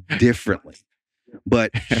treat you differently.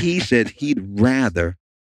 But he said he'd rather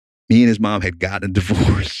me and his mom had gotten a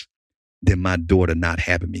divorce than my daughter not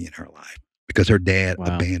having me in her life because her dad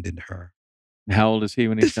abandoned her. How old is he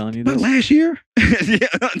when he's telling you this? Last year.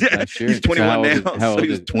 Last year. He's 21 now. How old he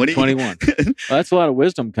was 20. 21. Well, that's a lot of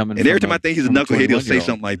wisdom coming from And every time I think he's a knucklehead, he'll say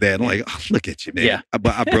something like that. I'm Yeah. like, oh, look at you, man. Yeah.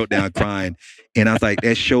 I broke down crying. And I was like,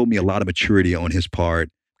 that showed me a lot of maturity on his part.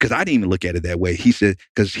 Because I didn't even look at it that way. He said,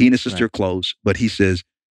 because he and his sister are close, but he says,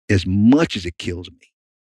 as much as it kills me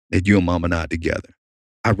that you and Mom are not together,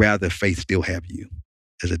 I'd rather Faith still have you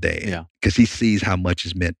as a dad. Yeah. Because he sees how much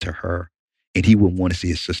is meant to her. And he wouldn't want to see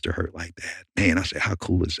his sister hurt like that. Man, I said, how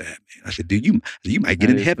cool is that, man? I said, dude, you might get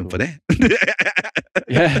in heaven for that.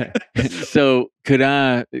 Yeah. So could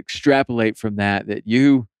I extrapolate from that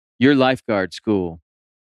your lifeguard school,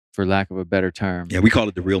 for lack of a better term. Yeah, we call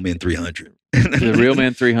it the Real Men 300. The Real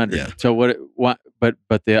Man 300. Yeah. So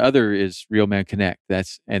but the other is Real Man Connect.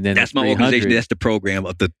 That's my organization. That's the program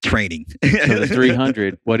of the training. So the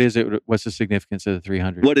 300, what is it? What's the significance of the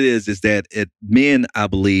 300? What it is that men, I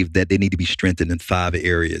believe that they need to be strengthened in 5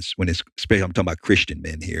 areas. Especially I'm talking about Christian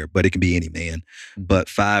men here, but it can be any man. Mm-hmm. But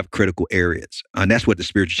 5 critical areas, and that's what the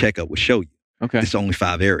spiritual checkup will show you. Okay, it's only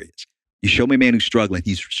 5 areas. You show me a man who's struggling;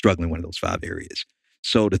 he's struggling in one of those 5 areas.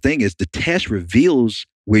 So the thing is, the test reveals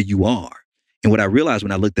where you are. And what I realized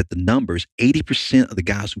when I looked at the numbers, 80% of the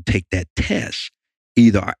guys who take that test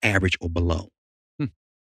either are average or below,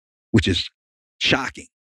 which is shocking.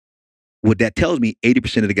 What that tells me,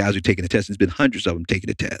 80% of the guys who are taking the test, there's been hundreds of them taking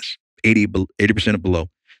the test, 80% or below.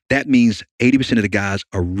 That means 80% of the guys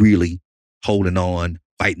are really holding on,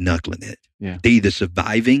 white knuckling it. Yeah. They're either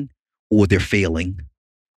surviving or they're failing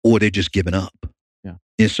or they're just giving up. Yeah.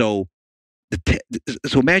 And so,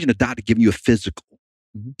 so imagine a doctor giving you a physical.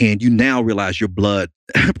 Mm-hmm. And you now realize your blood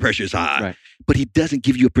pressure is high, right. But he doesn't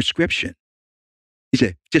give you a prescription. He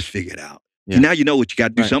said, just figure it out. Yeah. Now you know what you got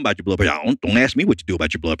to do right. something about your blood pressure. Don't ask me what to do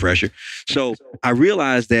about your blood pressure. So I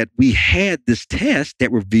realized that we had this test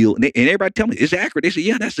that revealed, and everybody tell me, it's accurate. They said,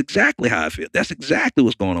 yeah, that's exactly how I feel. That's exactly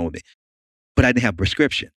what's going on with me. But I didn't have a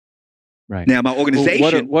prescription. Right. Now my organization.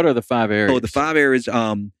 Well, what are the 5 areas? Oh, the 5 areas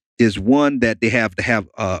is one that they have to have,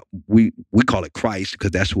 we call it Christ,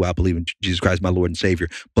 because that's who I believe in, Jesus Christ, my Lord and Savior.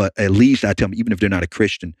 But at least I tell them, even if they're not a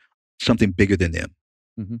Christian, something bigger than them.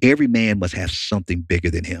 Mm-hmm. Every man must have something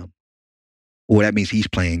bigger than him. Or that means he's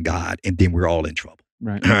playing God, and then we're all in trouble.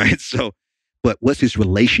 Right. All right. So, but what's his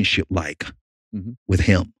relationship like with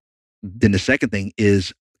him? Mm-hmm. Then the second thing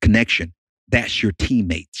is connection. That's your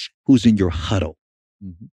teammates. Who's in your huddle?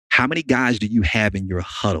 Mm-hmm. How many guys do you have in your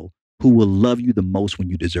huddle who will love you the most when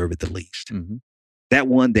you deserve it the least? Mm-hmm. That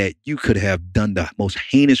one that you could have done the most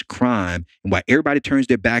heinous crime, and while everybody turns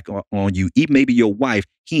their back on you, even maybe your wife,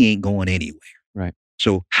 he ain't going anywhere. Right.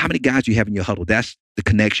 So how many guys do you have in your huddle? That's the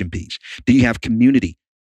connection piece. Do you have community?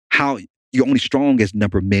 How you're only strong as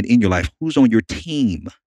number of men in your life. Who's on your team?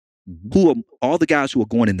 Mm-hmm. Who are all the guys who are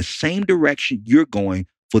going in the same direction you're going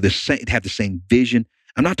for have the same vision,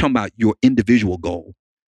 I'm not talking about your individual goal.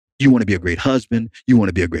 You want to be a great husband. You want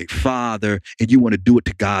to be a great father, and you want to do it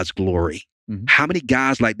to God's glory. Mm-hmm. How many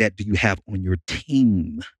guys like that do you have on your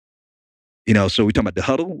team? So we're talking about the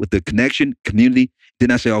huddle with the connection, community.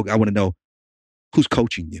 Then I say, I want to know who's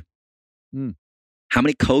coaching you. Mm. How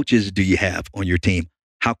many coaches do you have on your team?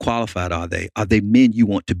 How qualified are they? Are they men you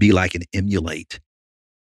want to be like and emulate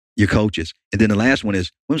your coaches? And then the last one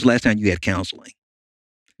is, when was the last time you had counseling?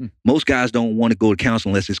 Most guys don't want to go to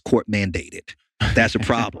counseling unless it's court mandated. That's a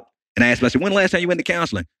problem. And I asked him, I said, when the last time you went to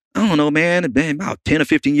counseling? I don't know, man. It's been about 10 or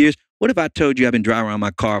 15 years. What if I told you I've been driving around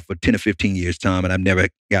my car for 10 or 15 years, Tom, and I've never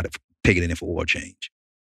got to take it in for oil change?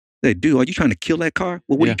 They do. Are you trying to kill that car?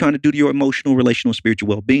 Well, what are you trying to do to your emotional, relational, spiritual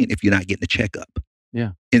well-being if you're not getting a checkup?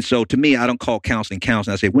 Yeah. And so to me, I don't call counseling.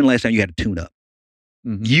 I say, when the last time you had a tune-up?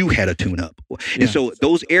 Mm-hmm. You had a tune-up. And so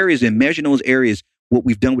those areas and measuring those areas, what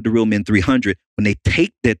we've done with the Real Men 300, when they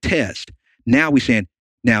take their test, now we're saying,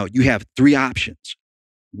 now you have 3 options.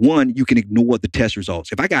 One, you can ignore the test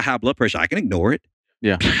results. If I got high blood pressure, I can ignore it.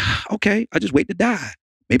 Yeah. Okay, I just wait to die.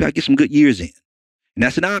 Maybe I get some good years in. And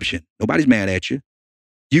that's an option. Nobody's mad at you.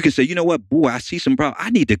 You can say, you know what, boy, I see some problem. I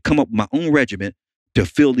need to come up with my own regimen to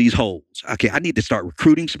fill these holes. Okay, I need to start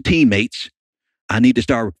recruiting some teammates. I need to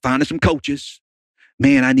start finding some coaches.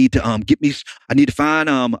 Man, I need to I need to find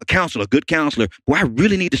a counselor, a good counselor. Boy, I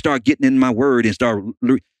really need to start getting in my word and start.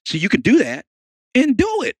 So you can do that and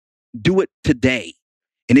do it. Do it today.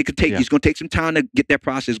 And it could take, it's going to take some time to get that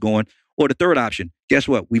process going. Or the third option, guess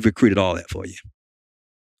what? We've recruited all that for you.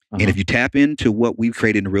 And if you tap into what we've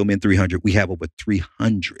created in the Real Men 300, we have over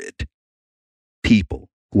 300 people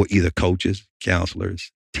who are either coaches,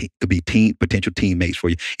 counselors, could be potential teammates for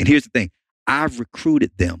you. And here's the thing. I've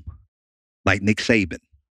recruited them like Nick Saban.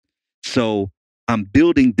 So I'm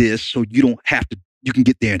building this so you don't have to, you can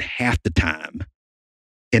get there in half the time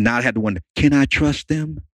and not have to wonder, can I trust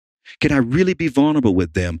them? Can I really be vulnerable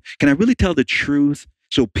with them? Can I really tell the truth?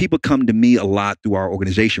 So people come to me a lot through our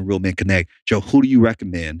organization, Real Men Connect. Joe, who do you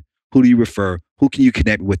recommend? Who do you refer? Who can you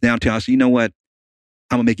connect with? Now tell us, you know what?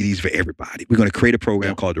 I'm going to make it easy for everybody. We're going to create a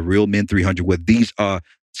program called the Real Men 300, where these are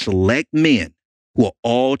select men who are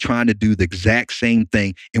all trying to do the exact same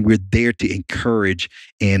thing. And we're there to encourage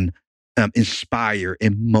and inspire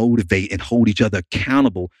and motivate and hold each other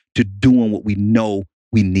accountable to doing what we know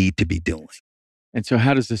we need to be doing. And so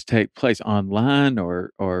how does this take place? Online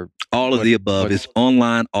or all of the above? It's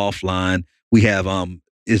online, offline. We have a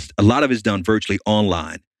lot of it's done virtually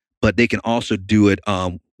online, but they can also do it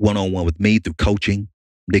one-on-one with me through coaching.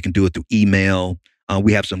 They can do it through email.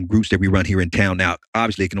 We have some groups that we run here in town. Now,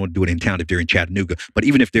 obviously, they can only do it in town if they're in Chattanooga. But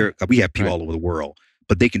even if we have people all over the world,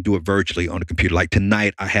 but they can do it virtually on the computer. Like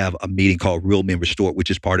tonight, I have a meeting called Real Men Restored, which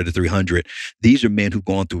is part of the 300. These are men who've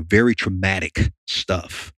gone through very traumatic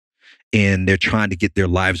stuff, and they're trying to get their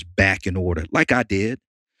lives back in order, like I did.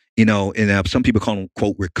 And some people call them,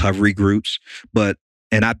 quote, recovery groups.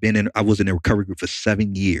 And I was in a recovery group for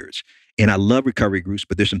 7 years. And I love recovery groups,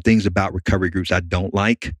 but there's some things about recovery groups I don't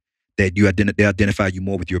like, that they identify you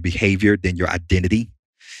more with your behavior than your identity.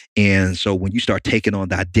 And so when you start taking on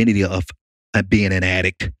the identity of being an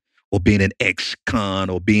addict or being an ex-con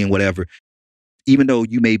or being whatever, even though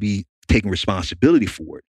you may be taking responsibility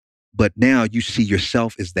for it, but now you see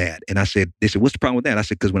yourself as that. And they said, what's the problem with that? I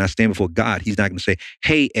said, because when I stand before God, he's not going to say,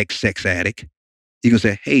 hey, ex-sex addict. He's going to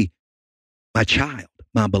say, hey, my child,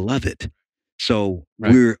 my beloved. So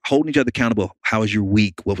we're holding each other accountable. How was your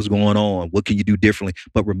week? What was going on? What can you do differently?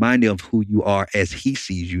 But remind him of who you are as he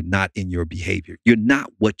sees you, not in your behavior. You're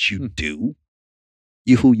not what you do.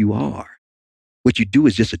 You're who you are. What you do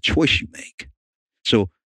is just a choice you make. So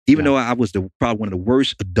even though I was probably one of the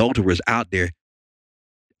worst adulterers out there,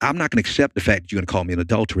 I'm not going to accept the fact that you're going to call me an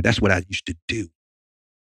adulterer. That's what I used to do.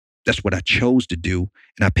 That's what I chose to do,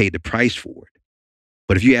 and I paid the price for it.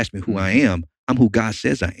 But if you ask me who I am, I'm who God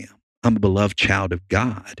says I am. I'm a beloved child of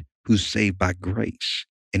God who's saved by grace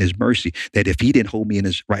and his mercy, that if he didn't hold me in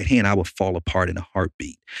his right hand, I would fall apart in a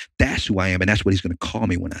heartbeat. That's who I am, and that's what he's going to call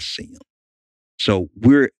me when I see him. So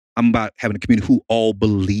I'm about having a community who all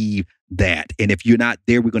believe that. And if you're not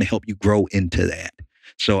there, we're going to help you grow into that.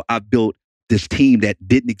 So I've built this team that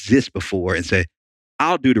didn't exist before and say,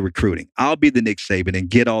 I'll do the recruiting. I'll be the Nick Saban and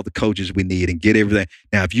get all the coaches we need and get everything.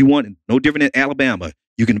 Now, if you want, no different than Alabama,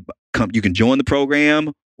 you can join the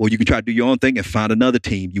program, or you can try to do your own thing and find another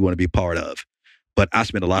team you want to be a part of. But I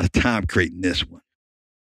spent a lot of time creating this one.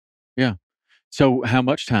 Yeah. So how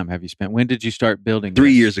much time have you spent? When did you start building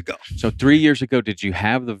 3 years ago. So 3 years ago, did you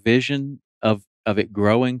have the vision of it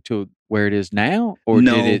growing to where it is now? Or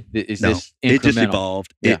no, is this incremental? It just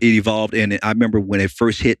evolved. Yeah. It evolved. And I remember when it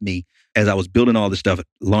first hit me, as I was building all this stuff,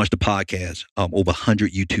 launched a podcast, over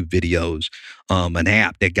 100 YouTube videos, an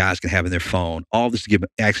app that guys can have in their phone, all this to give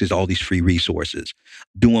access to all these free resources,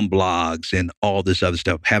 doing blogs and all this other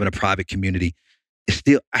stuff, having a private community.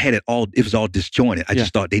 I had it was all disjointed. I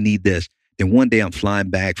just thought they need this. Then one day I'm flying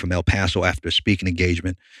back from El Paso after a speaking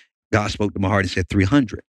engagement. God spoke to my heart and said,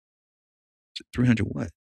 300. I said, 300 what?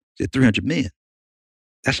 He said, 300 men.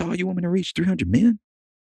 That's all you want me to reach, 300 men?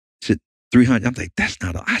 I said, 300. I'm like, that's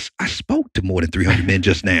not, I spoke to more than 300 men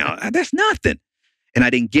just now. That's nothing. And I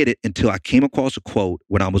didn't get it until I came across a quote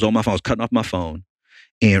when I was on my phone. I was cutting off my phone.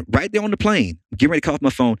 And right there on the plane, I'm getting ready to cut off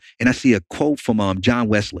my phone. And I see a quote from John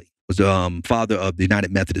Wesley, was the father of the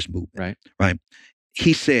United Methodist movement. Right.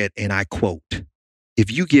 He said, and I quote, if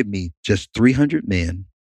you give me just 300 men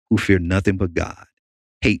who fear nothing but God,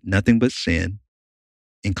 hate nothing but sin,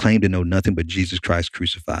 and claim to know nothing but Jesus Christ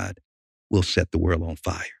crucified, we'll set the world on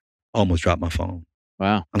fire. Almost dropped my phone.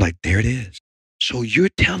 Wow. I'm like, there it is. So you're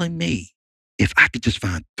telling me if I could just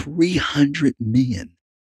find 300 men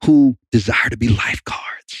who desire to be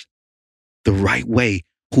lifeguards the right way,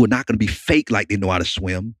 who are not going to be fake like they know how to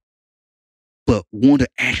swim, but want to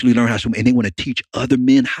actually learn how to swim, and they want to teach other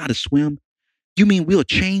men how to swim, you mean we'll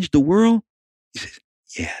change the world? He says,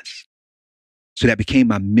 yes. So that became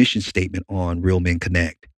my mission statement on Real Men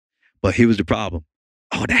Connect. But here was the problem.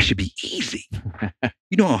 Oh, that should be easy.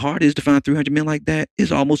 You know how hard it is to find 300 men like that?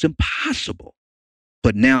 It's almost impossible.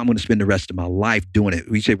 But now I'm going to spend the rest of my life doing it.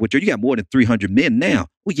 We say, well, Joe, you got more than 300 men now.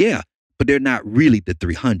 Well, yeah, but they're not really the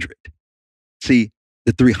 300. See,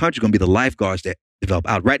 the 300 are going to be the lifeguards that develop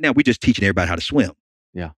out. Right now, we're just teaching everybody how to swim.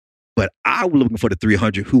 Yeah. But I was looking for the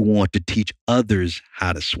 300 who want to teach others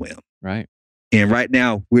how to swim. Right. And right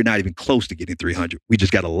now, we're not even close to getting 300. We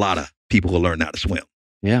just got a lot of people who learn how to swim.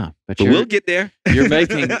 Yeah, but we'll get there. You're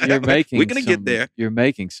making. We're gonna get there. You're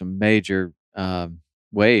making some major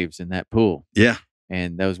waves in that pool. Yeah,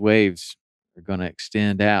 and those waves are going to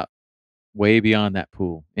extend out way beyond that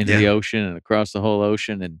pool into the ocean and across the whole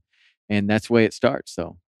ocean, and that's the way it starts.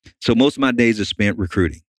 So most of my days are spent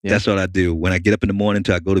recruiting. Yeah. That's what I do. When I get up in the morning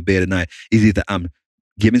till I go to bed at night, is either I'm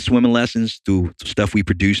giving swimming lessons through stuff we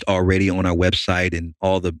produced already on our website and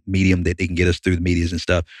all the medium that they can get us through the medias and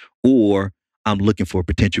stuff, or I'm looking for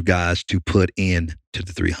potential guys to put in to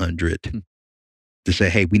the 300 to say,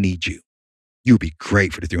 hey, we need you. You'll be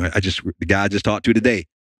great for the 300. The guy I just talked to today,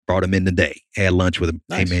 brought him in today, had lunch with him.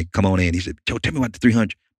 Nice. Hey man, come on in. He said, Joe, tell me about the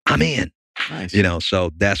 300. I'm in. Nice.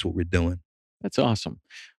 So that's what we're doing. That's awesome.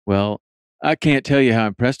 Well, I can't tell you how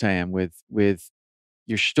impressed I am with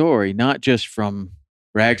your story, not just from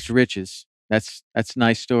rags to riches. That's a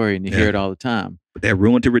nice story, and you hear it all the time. But that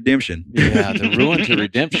ruin to redemption. Yeah, the ruin to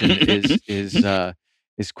redemption is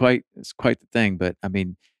quite the thing. But I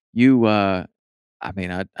mean, I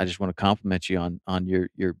just want to compliment you on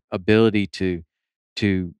your ability to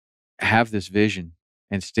have this vision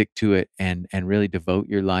and stick to it and really devote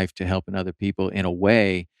your life to helping other people in a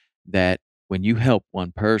way that when you help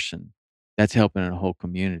one person, that's helping a whole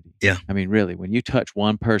community. Yeah. I mean, really, when you touch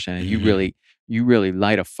one person and you really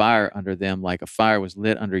light a fire under them like a fire was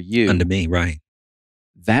lit under you. Under me, right.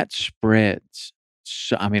 That spreads.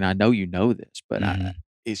 So, I mean, I know you know this, but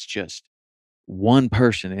it's just one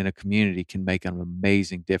person in a community can make an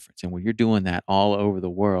amazing difference. And when you're doing that all over the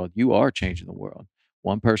world, you are changing the world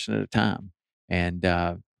one person at a time. And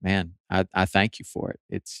man, I thank you for it.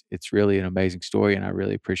 It's really an amazing story, and I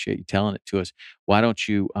really appreciate you telling it to us. Why don't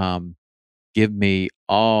you give me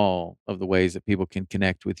all of the ways that people can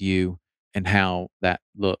connect with you and how that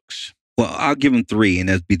looks? Well, I'll give them 3, and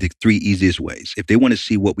that'd be the 3 easiest ways. If they want to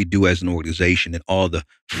see what we do as an organization and all the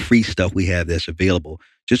free stuff we have that's available,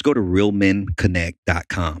 just go to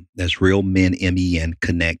realmenconnect.com. That's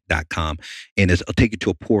realmenconnect.com. And it'll take you to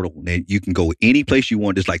a portal. And you can go any place you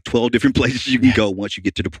want. There's like 12 different places you can go once you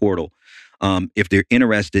get to the portal. If they're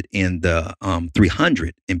interested in the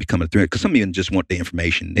 300 and becoming a 300, because some of them just want the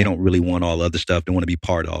information. They don't really want all the other stuff. They want to be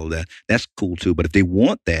part of all of that. That's cool too. But if they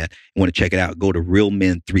want that and want to check it out, go to Real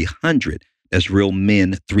Men 300. That's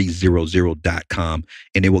realmen300.com.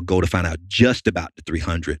 And they will go to find out just about the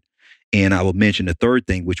 300. And I will mention the third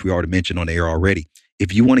thing, which we already mentioned on the air already.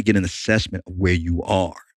 If you want to get an assessment of where you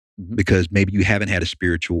are, because maybe you haven't had a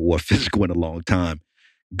spiritual or physical in a long time,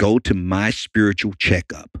 go to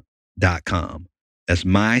myspiritualcheckup.com. That's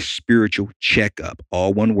myspiritualcheckup,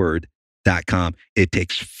 all one word, .com. It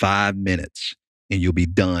takes 5 minutes and you'll be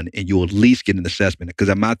done, and you'll at least get an assessment.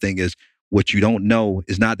 Because my thing is, what you don't know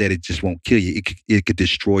is not that it just won't kill you. It could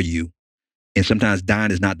destroy you. And sometimes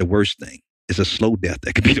dying is not the worst thing. It's a slow death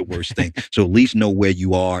that could be the worst thing. So at least know where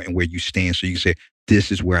you are and where you stand, so you can say,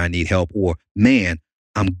 this is where I need help, or man,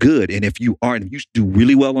 I'm good. And if you are, and if you do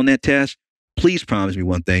really well on that test, please promise me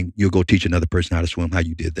one thing. You'll go teach another person how to swim, how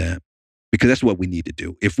you did that. Because that's what we need to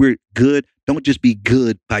do. If we're good, don't just be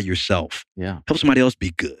good by yourself. Yeah. Help somebody else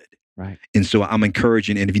be good. Right. And so I'm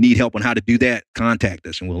encouraging, and if you need help on how to do that, contact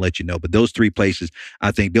us and we'll let you know. But those 3 places,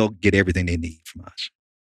 I think they'll get everything they need from us.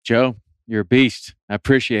 Joe, you're a beast. I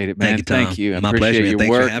appreciate it, man. Thank you. I My appreciate pleasure, man. your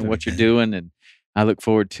Thanks for work having and what me, you're man. doing. And I look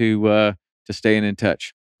forward to staying in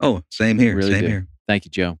touch. Oh, same here. Really Same do. here. Thank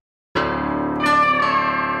you, Joe.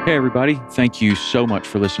 Hey, everybody. Thank you so much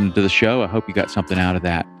for listening to the show. I hope you got something out of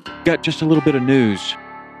that. Got just a little bit of news.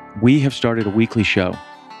 We have started a weekly show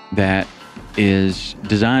that is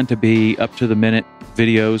designed to be up-to-the-minute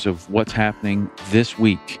videos of what's happening this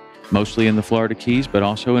week, mostly in the Florida Keys, but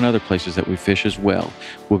also in other places that we fish as well.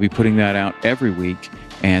 We'll be putting that out every week,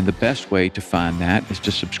 and the best way to find that is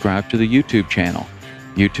to subscribe to the YouTube channel,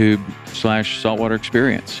 YouTube/Saltwater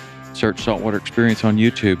Experience. Search Saltwater Experience on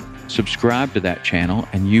YouTube. Subscribe to that channel,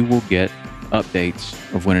 and you will get updates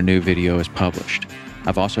of when a new video is published.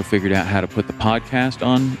 I've also figured out how to put the podcast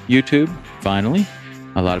on YouTube, finally.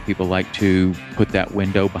 A lot of people like to put that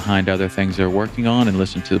window behind other things they're working on and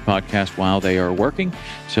listen to the podcast while they are working.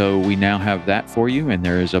 So we now have that for you, and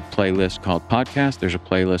there is a playlist called Podcast. There's a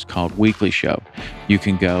playlist called Weekly Show. You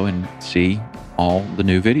can go and see all the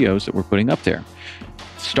new videos that we're putting up there.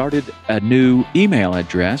 Started a new email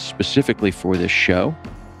address specifically for this show,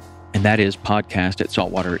 and that is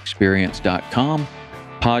podcast@saltwaterexperience.com,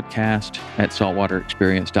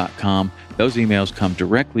 podcast@saltwaterexperience.com. Those emails come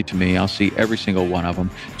directly to me. I'll see every single one of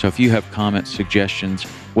them. So if you have comments, suggestions,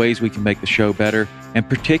 ways we can make the show better, and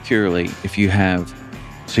particularly if you have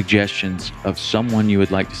suggestions of someone you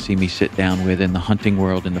would like to see me sit down with in the hunting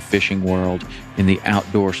world, in the fishing world, in the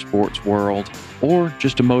outdoor sports world, or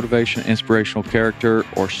just a motivation, inspirational character,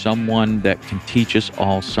 or someone that can teach us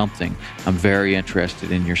all something, I'm very interested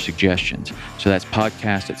in your suggestions. So that's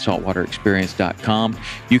podcast@saltwaterexperience.com.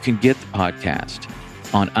 You can get the podcast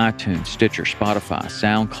on iTunes, Stitcher, Spotify,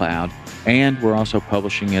 SoundCloud, and we're also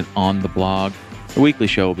publishing it on the blog. The weekly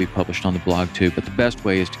show will be published on the blog too, but the best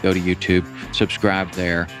way is to go to YouTube, subscribe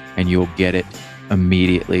there, and you'll get it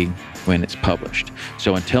immediately when it's published.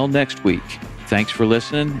 So until next week, thanks for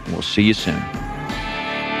listening, and we'll see you soon.